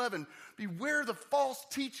 Beware of the leaven. Beware of the false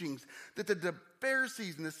teachings that the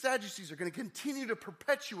Pharisees and the Sadducees are going to continue to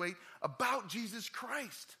perpetuate about Jesus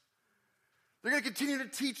Christ. They're going to continue to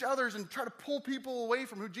teach others and try to pull people away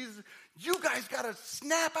from who Jesus is. You guys got to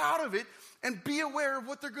snap out of it and be aware of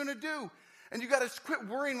what they're going to do. And you got to quit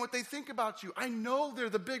worrying what they think about you. I know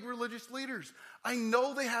they're the big religious leaders. I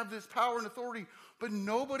know they have this power and authority, but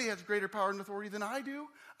nobody has greater power and authority than I do.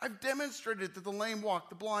 I've demonstrated that the lame walk,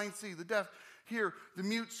 the blind see, the deaf hear, the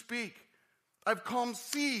mute speak. I've calmed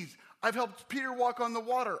seas. I've helped Peter walk on the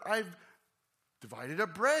water. I've divided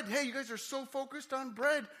up bread. Hey, you guys are so focused on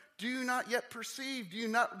bread. Do you not yet perceive? Do you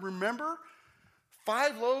not remember?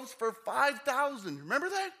 5 loaves for 5,000. Remember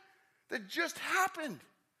that? That just happened.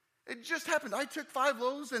 It just happened. I took 5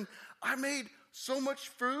 loaves and I made so much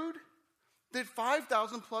food that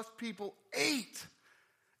 5,000 plus people ate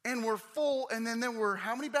and were full. And then there were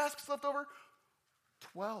how many baskets left over?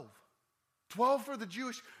 12. 12 for the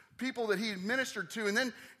Jewish people that he had ministered to. And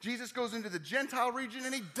then Jesus goes into the Gentile region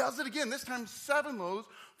and he does it again. This time 7 loaves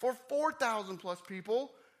for 4,000 plus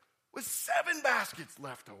people with 7 baskets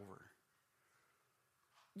left over.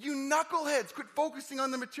 You knuckleheads, quit focusing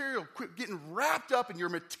on the material. Quit getting wrapped up in your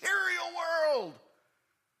material world.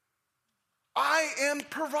 I am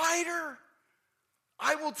provider.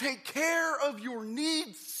 I will take care of your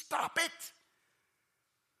needs. Stop it.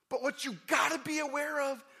 But what you got to be aware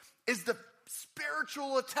of is the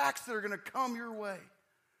spiritual attacks that are going to come your way.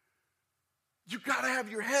 You got to have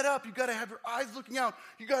your head up. You got to have your eyes looking out.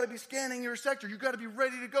 You got to be scanning your sector. You got to be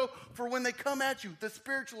ready to go for when they come at you. The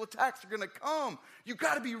spiritual attacks are going to come. You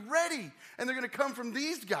got to be ready. And they're going to come from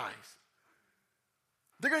these guys.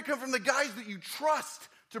 They're going to come from the guys that you trust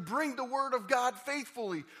to bring the word of God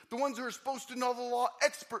faithfully. The ones who are supposed to know the law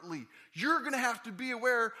expertly. You're going to have to be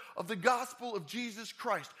aware of the gospel of Jesus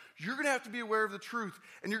Christ. You're going to have to be aware of the truth.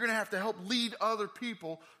 And you're going to have to help lead other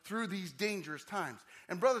people through these dangerous times.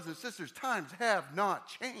 And brothers and sisters, times have not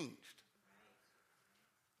changed.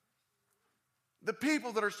 The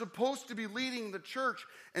people that are supposed to be leading the church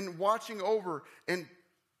and watching over and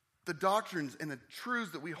the doctrines and the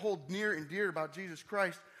truths that we hold near and dear about Jesus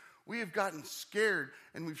Christ, we have gotten scared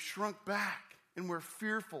and we've shrunk back and we're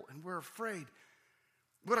fearful and we're afraid.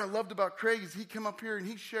 What I loved about Craig is he came up here and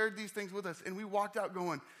he shared these things with us and we walked out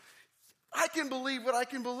going, I can believe what I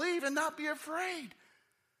can believe and not be afraid.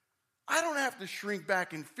 I don't have to shrink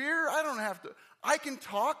back in fear. I can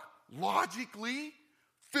talk logically,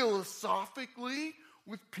 philosophically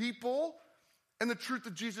with people, and the truth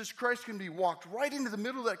of Jesus Christ can be walked right into the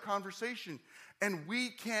middle of that conversation, and we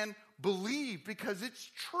can believe because it's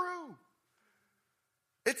true.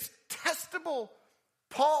 It's tested. detestable.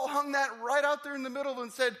 Paul hung that right out there in the middle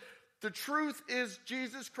and said, the truth is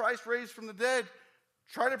Jesus Christ raised from the dead.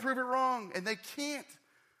 Try to prove it wrong. And they can't.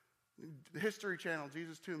 The History Channel,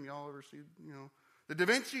 Jesus Tomb, y'all ever see, the Da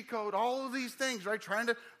Vinci Code, all of these things, right?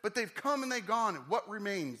 But they've come and they've gone. And what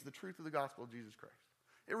remains? The truth of the gospel of Jesus Christ.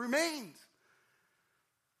 It remains.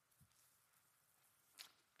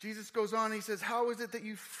 Jesus goes on, he says, how is it that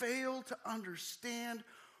you fail to understand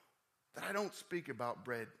that I don't speak about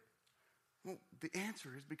bread? Well, the answer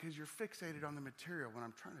is because you're fixated on the material when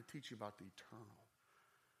I'm trying to teach you about the eternal.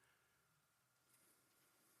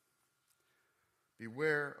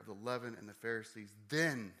 Beware of the leaven and the Pharisees.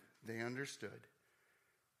 Then they understood.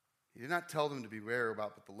 He did not tell them to beware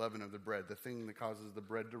about the leaven of the bread, the thing that causes the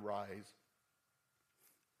bread to rise,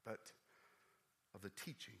 but of the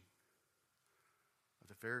teaching of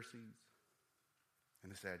the Pharisees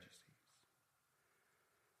and the Sadducees.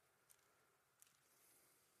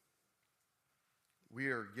 We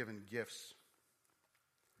are given gifts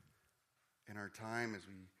in our time as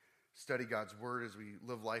we study God's Word, as we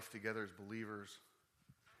live life together as believers.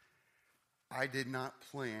 I did not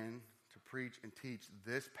plan to preach and teach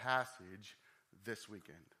this passage this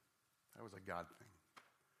weekend. That was a God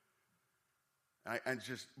thing. And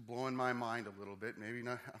just blowing my mind a little bit, maybe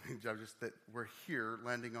not, just that we're here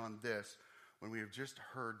landing on this when we have just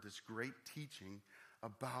heard this great teaching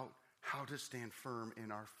about how to stand firm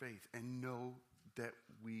in our faith and know that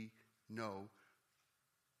we know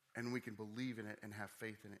and we can believe in it and have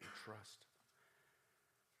faith in it and trust.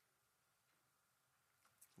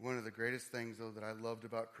 One of the greatest things, though, that I loved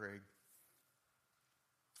about Craig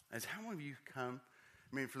is how many of you come,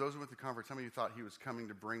 for those who went to the conference, how many of you thought he was coming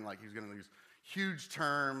to bring, he was going to use huge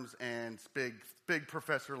terms and big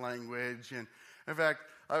professor language? And in fact,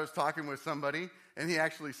 I was talking with somebody, and he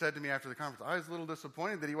actually said to me after the conference, I was a little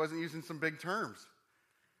disappointed that he wasn't using some big terms.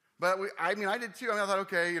 But I did too. I thought,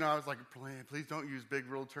 okay, I was like, please don't use big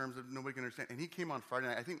real terms that nobody can understand. And he came on Friday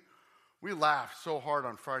night. I think we laughed so hard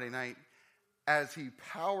on Friday night as he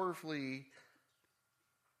powerfully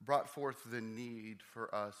brought forth the need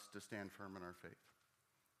for us to stand firm in our faith.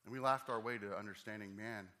 And we laughed our way to understanding,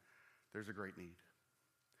 man, there's a great need.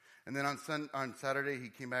 And then on Saturday, he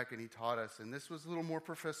came back and he taught us. And this was a little more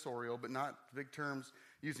professorial, but not big terms,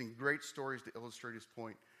 using great stories to illustrate his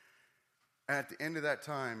point. And at the end of that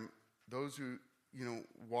time, those who,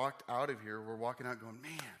 walked out of here were walking out going,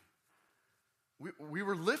 man, we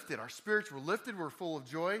were lifted. Our spirits were lifted. We're full of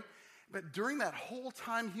joy. But during that whole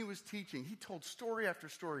time he was teaching, he told story after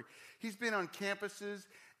story. He's been on campuses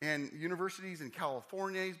and universities in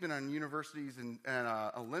California. He's been on universities in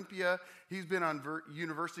Olympia. He's been on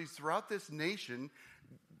universities throughout this nation,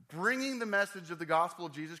 bringing the message of the gospel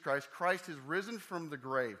of Jesus Christ. Christ has risen from the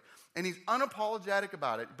grave. And he's unapologetic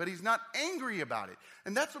about it, but he's not angry about it.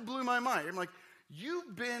 And that's what blew my mind. I'm like,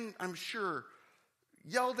 you've been, I'm sure,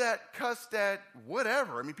 yelled at, cussed at,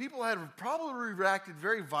 whatever. People had probably reacted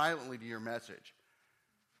very violently to your message.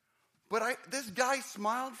 But this guy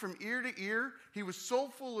smiled from ear to ear. He was so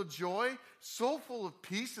full of joy, so full of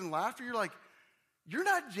peace and laughter. You're like, you're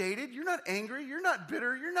not jaded, you're not angry, you're not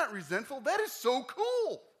bitter, you're not resentful. That is so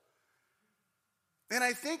cool. And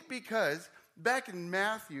I think because back in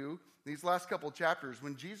Matthew, these last couple of chapters,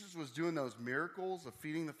 when Jesus was doing those miracles of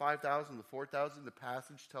feeding the 5,000, the 4,000, the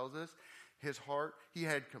passage tells us, his heart, he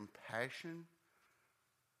had compassion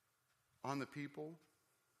on the people.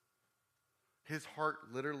 His heart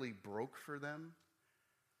literally broke for them.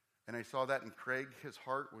 And I saw that in Craig. His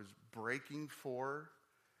heart was breaking for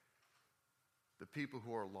the people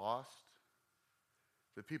who are lost,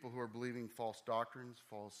 the people who are believing false doctrines,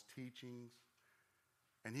 false teachings.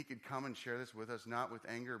 And he could come and share this with us, not with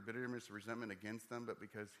anger, bitterness, or resentment against them, but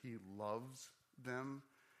because he loves them.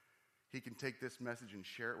 He can take this message and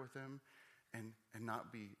share it with them and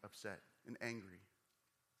not be upset and angry.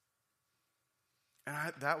 And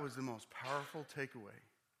that was the most powerful takeaway,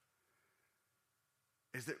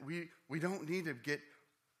 is that we don't need to get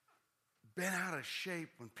bent out of shape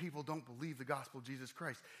when people don't believe the gospel of Jesus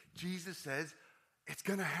Christ. Jesus says it's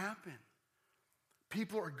going to happen.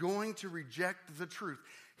 People are going to reject the truth.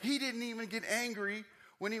 He didn't even get angry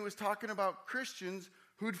when he was talking about Christians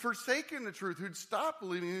who'd forsaken the truth, who'd stopped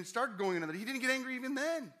believing, who'd started going into it. He didn't get angry even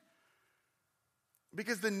then.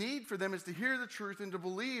 Because the need for them is to hear the truth and to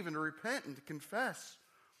believe and to repent and to confess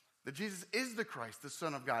that Jesus is the Christ, the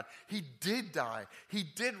Son of God. He did die. He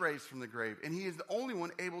did raise from the grave. And he is the only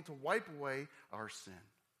one able to wipe away our sin.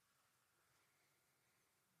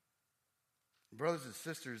 Brothers and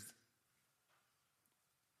sisters,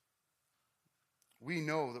 we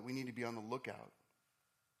know that we need to be on the lookout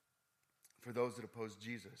for those that oppose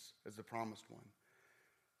Jesus as the promised one.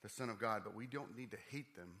 the Son of God, but we don't need to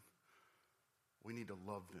hate them. We need to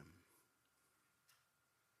love them.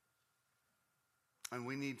 And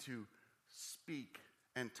we need to speak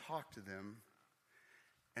and talk to them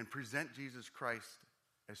and present Jesus Christ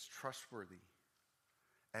as trustworthy,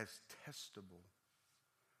 as testable,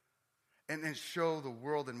 and show the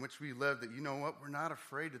world in which we live that, you know what, we're not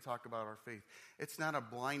afraid to talk about our faith. It's not a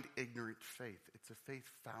blind, ignorant faith. It's a faith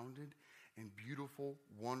founded in beautiful,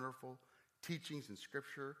 wonderful teachings in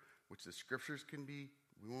Scripture, which the Scriptures can be,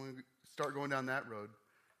 we won't start going down that road,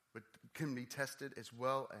 but can be tested, as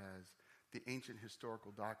well as the ancient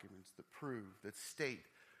historical documents that prove, that state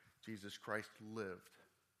Jesus Christ lived.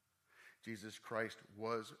 Jesus Christ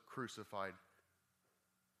was crucified.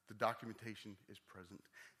 The documentation is present.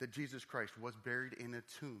 That Jesus Christ was buried in a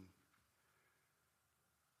tomb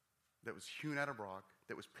that was hewn out of rock,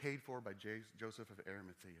 that was paid for by Joseph of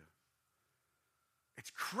Arimathea.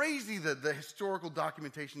 It's crazy the historical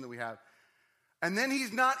documentation that we have. And then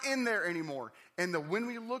he's not in there anymore. And when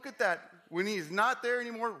we look at that, when he is not there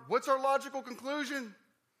anymore, what's our logical conclusion?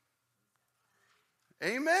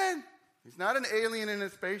 Amen. He's not an alien in a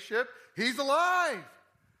spaceship. He's alive.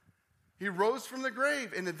 He rose from the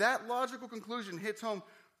grave. And if that logical conclusion hits home,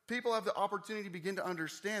 people have the opportunity to begin to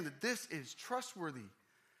understand that this is trustworthy.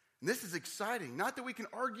 And this is exciting. Not that we can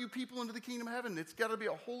argue people into the kingdom of heaven. It's got to be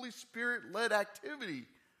a Holy Spirit-led activity.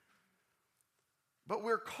 But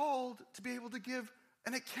we're called to be able to give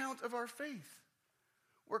an account of our faith.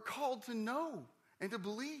 We're called to know and to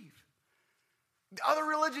believe. The other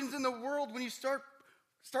religions in the world, when you start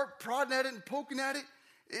prodding at it and poking at it,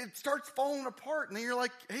 it starts falling apart. And then you're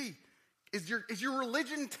like, hey, is your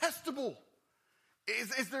religion testable?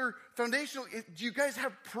 Is there foundational? Do you guys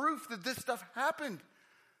have proof that this stuff happened?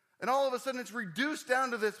 And all of a sudden it's reduced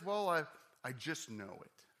down to this, well, I just know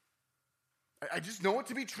it. I just know it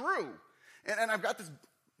to be true. And I've got this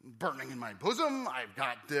burning in my bosom. I've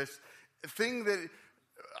got this thing that,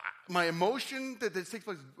 my emotion that takes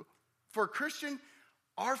place. For a Christian,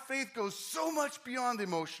 our faith goes so much beyond the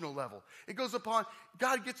emotional level. It goes upon,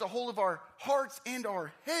 God gets a hold of our hearts and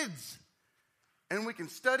our heads. And we can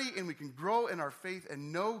study and we can grow in our faith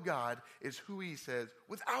and know God is who he says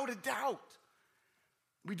without a doubt.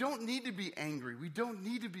 We don't need to be angry. We don't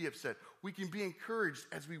need to be upset. We can be encouraged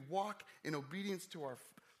as we walk in obedience to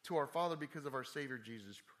our Father because of our Savior,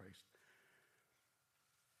 Jesus Christ.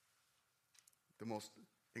 The most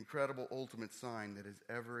incredible ultimate sign that has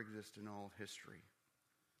ever existed in all of history.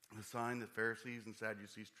 The sign that Pharisees and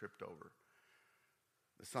Sadducees tripped over.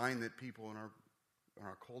 The sign that people in our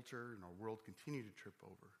culture, in our world, continue to trip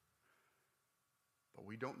over. But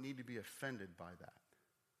we don't need to be offended by that.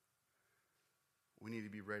 We need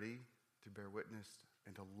to be ready to bear witness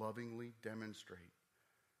and to lovingly demonstrate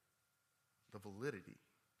the validity,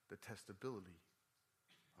 the testability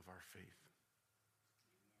of our faith.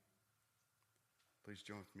 Please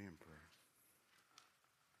join with me in prayer.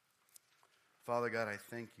 Father God, I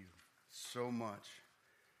thank you so much.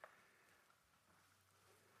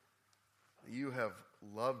 You have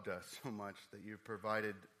loved us so much that you've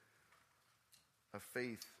provided a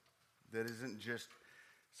faith that isn't just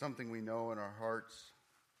something we know in our hearts,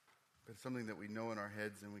 but something that we know in our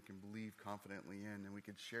heads and we can believe confidently in, and we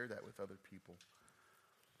can share that with other people.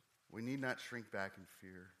 We need not shrink back in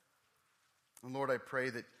fear. And Lord, I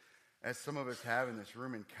pray that as some of us have in this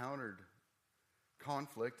room encountered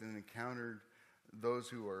conflict and encountered those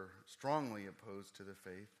who are strongly opposed to the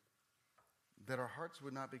faith, that our hearts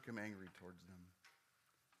would not become angry towards them.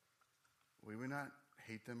 We would not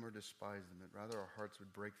hate them or despise them, but rather our hearts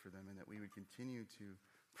would break for them, and that we would continue to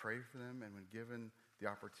pray for them, and when given the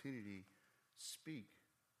opportunity, speak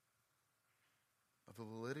of the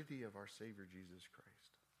validity of our Savior, Jesus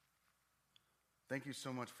Christ. Thank you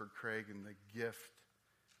so much for Craig and the gift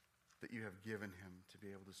that you have given him to be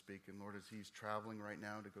able to speak. And Lord, as he's traveling right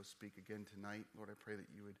now to go speak again tonight, Lord, I pray that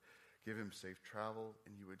you would give him safe travel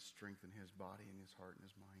and you would strengthen his body and his heart and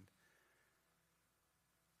his mind.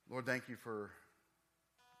 Lord, thank you for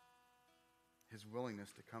his willingness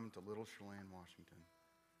to come to Little Chelan, Washington,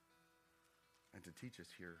 and to teach us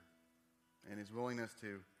here, and his willingness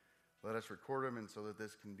to let us record him and so that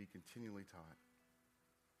this can be continually taught.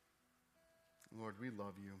 Lord, we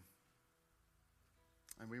love you,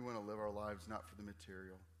 and we want to live our lives not for the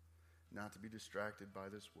material, not to be distracted by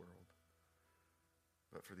this world,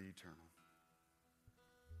 but for the eternal.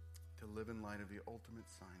 To live in light of the ultimate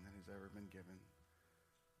sign that has ever been given,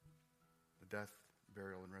 the death,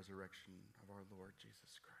 burial, and resurrection of our Lord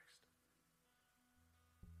Jesus Christ.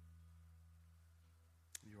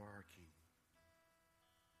 You are our King.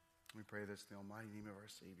 We pray this in the almighty name of our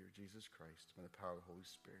Savior, Jesus Christ, by the power of the Holy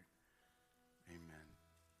Spirit. Amen.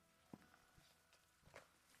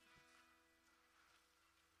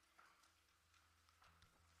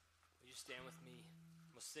 stand with me?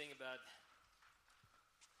 We'll sing about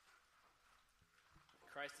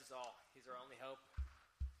Christ is all. He's our only hope.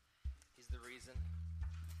 He's the reason.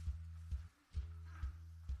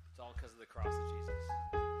 It's all because of the cross of Jesus.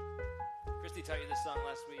 Christy taught you this song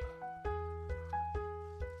last week.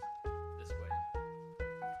 This way.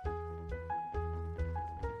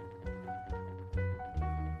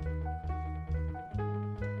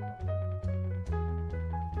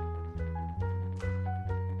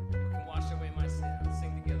 What can wash away my sin? Let's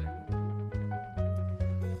sing together.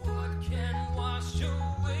 What can wash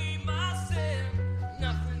away my sin?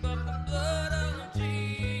 Nothing but the blood of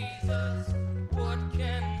Jesus. What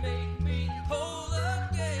can make me whole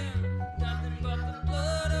again? Nothing but the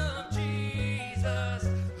blood of Jesus.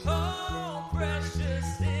 Oh,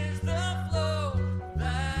 precious is the flow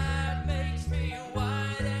that makes me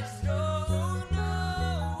white as snow.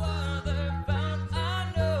 No other fount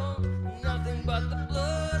I know. Nothing but the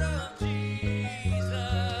blood of Jesus.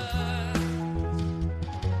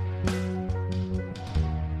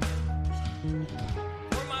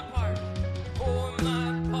 For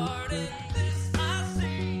my part in this I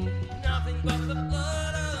see nothing but the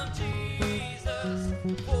blood of Jesus.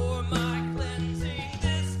 For my cleansing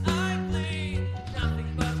this I plead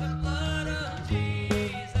nothing but the blood of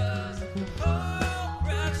Jesus. Oh,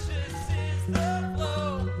 precious is the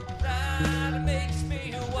flow that makes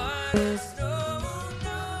me white as snow.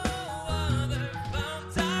 No other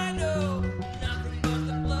fount I know, nothing but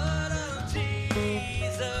the blood of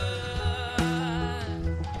Jesus.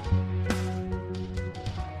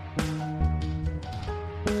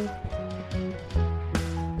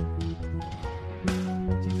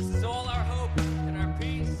 Jesus is all our hope and our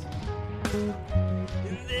peace.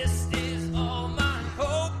 And this is all my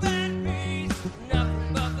hope and peace.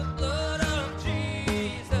 Nothing but the blood of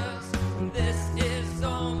Jesus. This is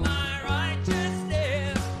all my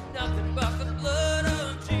righteousness. Nothing but the blood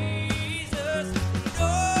of Jesus.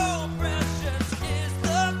 Oh, precious is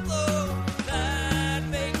the flow that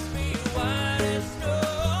makes me white as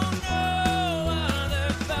snow. No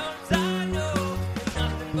other fount I know.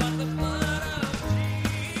 Nothing but the blood of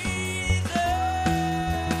Jesus.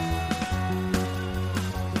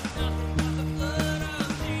 Nothing but the blood of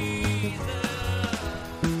Jesus.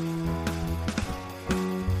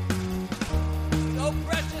 Oh,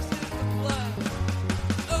 precious is the blood.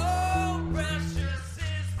 Oh, precious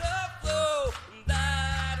is the flow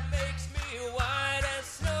that makes me white as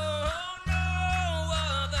snow. No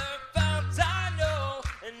other fount I know,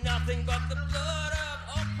 and nothing but the blood of.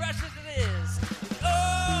 Oh, precious it is.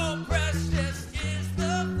 Oh, precious is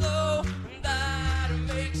the flow that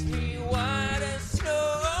makes me white as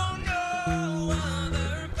snow. No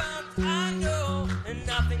other fount I know, and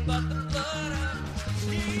nothing but the blood of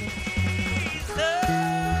Jesus.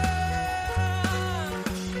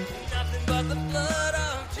 Nothing but the blood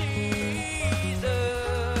of Jesus.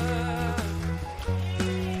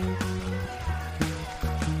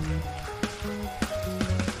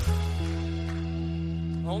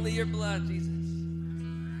 Only your blood, Jesus.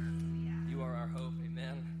 You are our hope.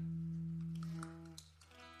 Amen.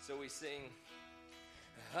 So we sing,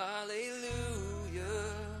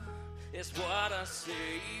 hallelujah, it's what a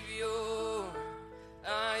Savior.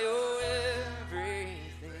 I owe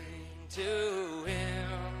everything to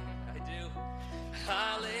Him. I do.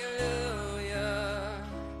 Hallelujah,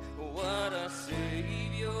 what a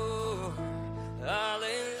Savior.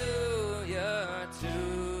 Hallelujah to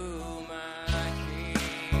my King.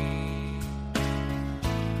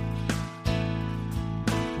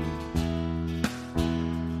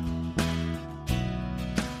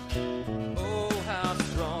 Oh, how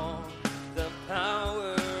strong the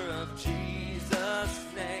power of Jesus'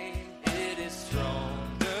 name. It is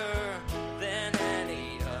stronger than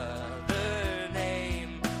any other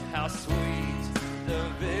name. How sweet the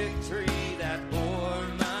victory that bore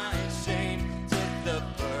my shame. Took the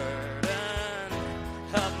burden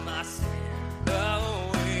of my sin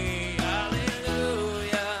away.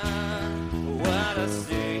 Hallelujah, what a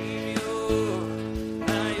Savior.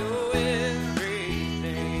 I owe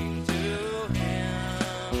everything to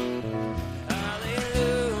Him.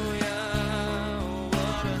 Hallelujah,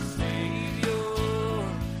 what a Savior.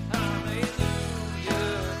 Hallelujah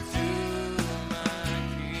to my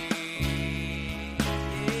King.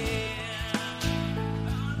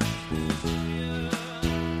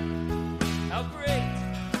 How great,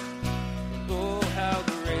 oh how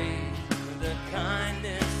great the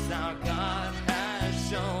kindness our God has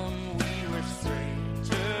shown. We were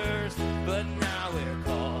strangers, but now we're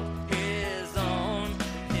called His own.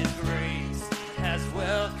 His grace has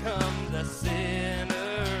welcomed the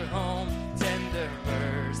sinner home. Tender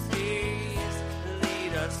mercies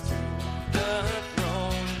lead us to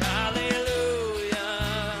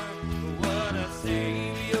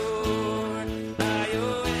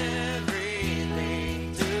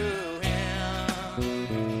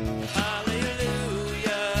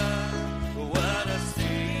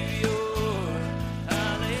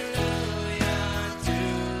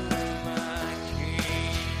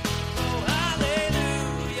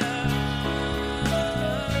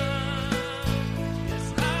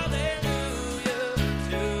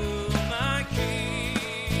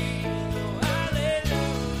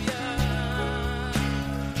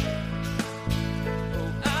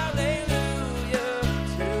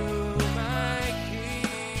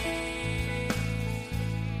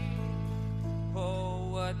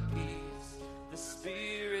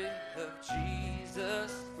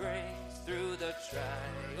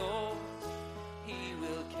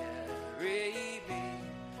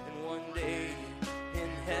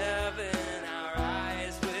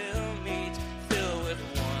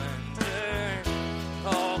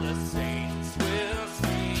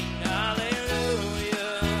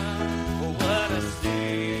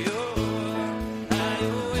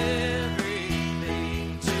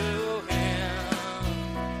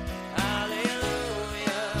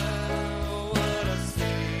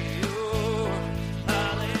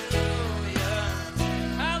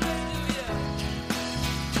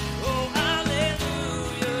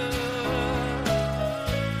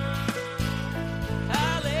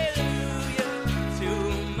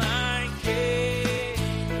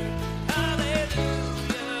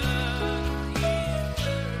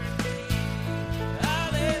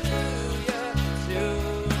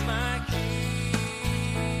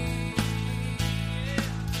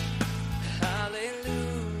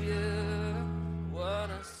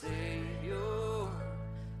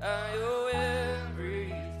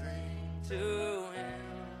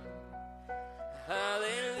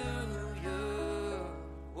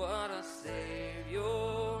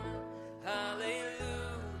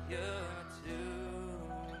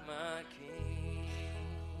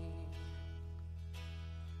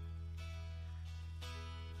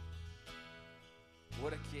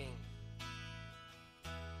What a king.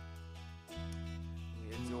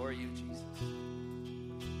 We adore you, Jesus.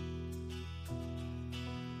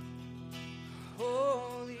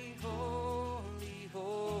 Holy, holy,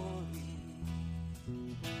 holy.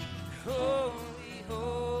 Holy,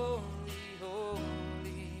 holy,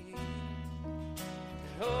 holy.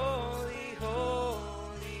 Holy,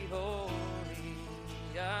 holy, holy.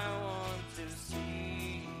 I want to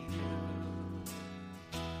see you.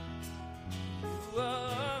 You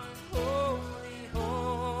are holy,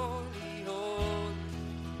 holy, holy.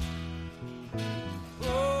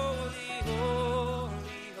 Holy,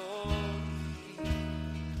 holy, holy.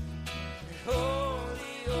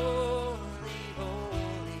 Holy, holy,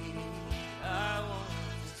 holy. I want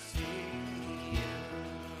to see you.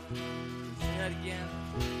 Sing that again.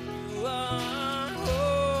 You are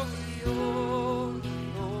holy, holy,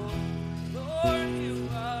 holy. Lord, you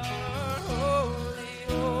are holy,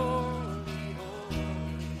 holy, holy.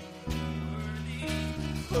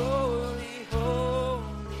 Worthy, holy,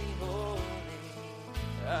 holy, holy.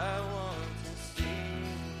 I want to see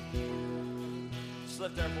you. Just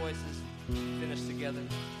lift our voices, finish together.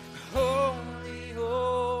 Holy,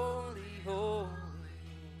 holy, holy.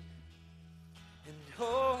 And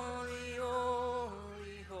holy,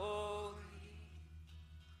 holy, holy.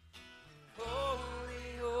 Holy,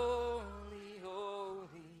 holy,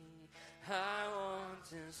 holy. I want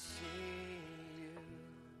to see you.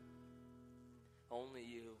 Only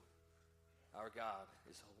you, our God,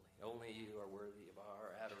 is holy. Only you are worthy of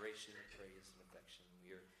our adoration and praise and affection.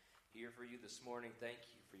 We are here for you this morning. Thank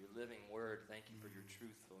you for your living word. Thank you for your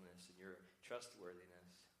truthfulness and your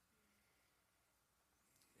trustworthiness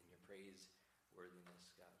and your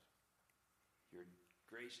praiseworthiness, God. You're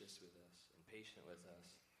gracious with us and patient with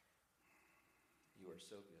us. You are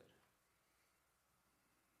so good.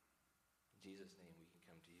 In Jesus' name we can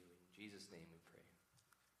come to you. In Jesus' name we pray.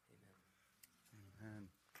 Amen. Amen.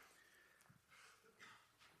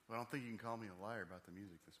 Well, I don't think you can call me a liar about the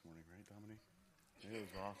music this morning, right, Dominique? It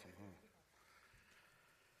was awesome, huh?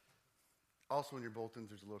 Also, in your bulletins,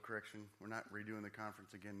 there's a little correction. We're not redoing the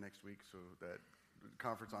conference again next week, so that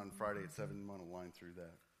conference on Friday at 7, I'm going to line through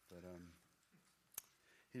that. But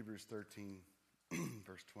Hebrews 13,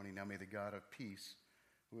 verse 20, now may the God of peace,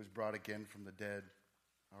 who was brought again from the dead,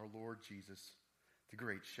 our Lord Jesus, the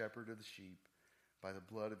great shepherd of the sheep, by the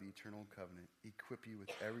blood of the eternal covenant, equip you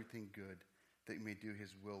with everything good, that you may do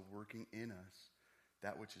his will, working in us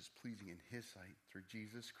that which is pleasing in his sight, through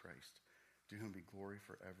Jesus Christ, to whom be glory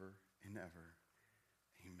forever and ever.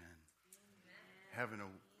 Amen. Have an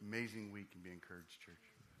amazing week and be encouraged, church.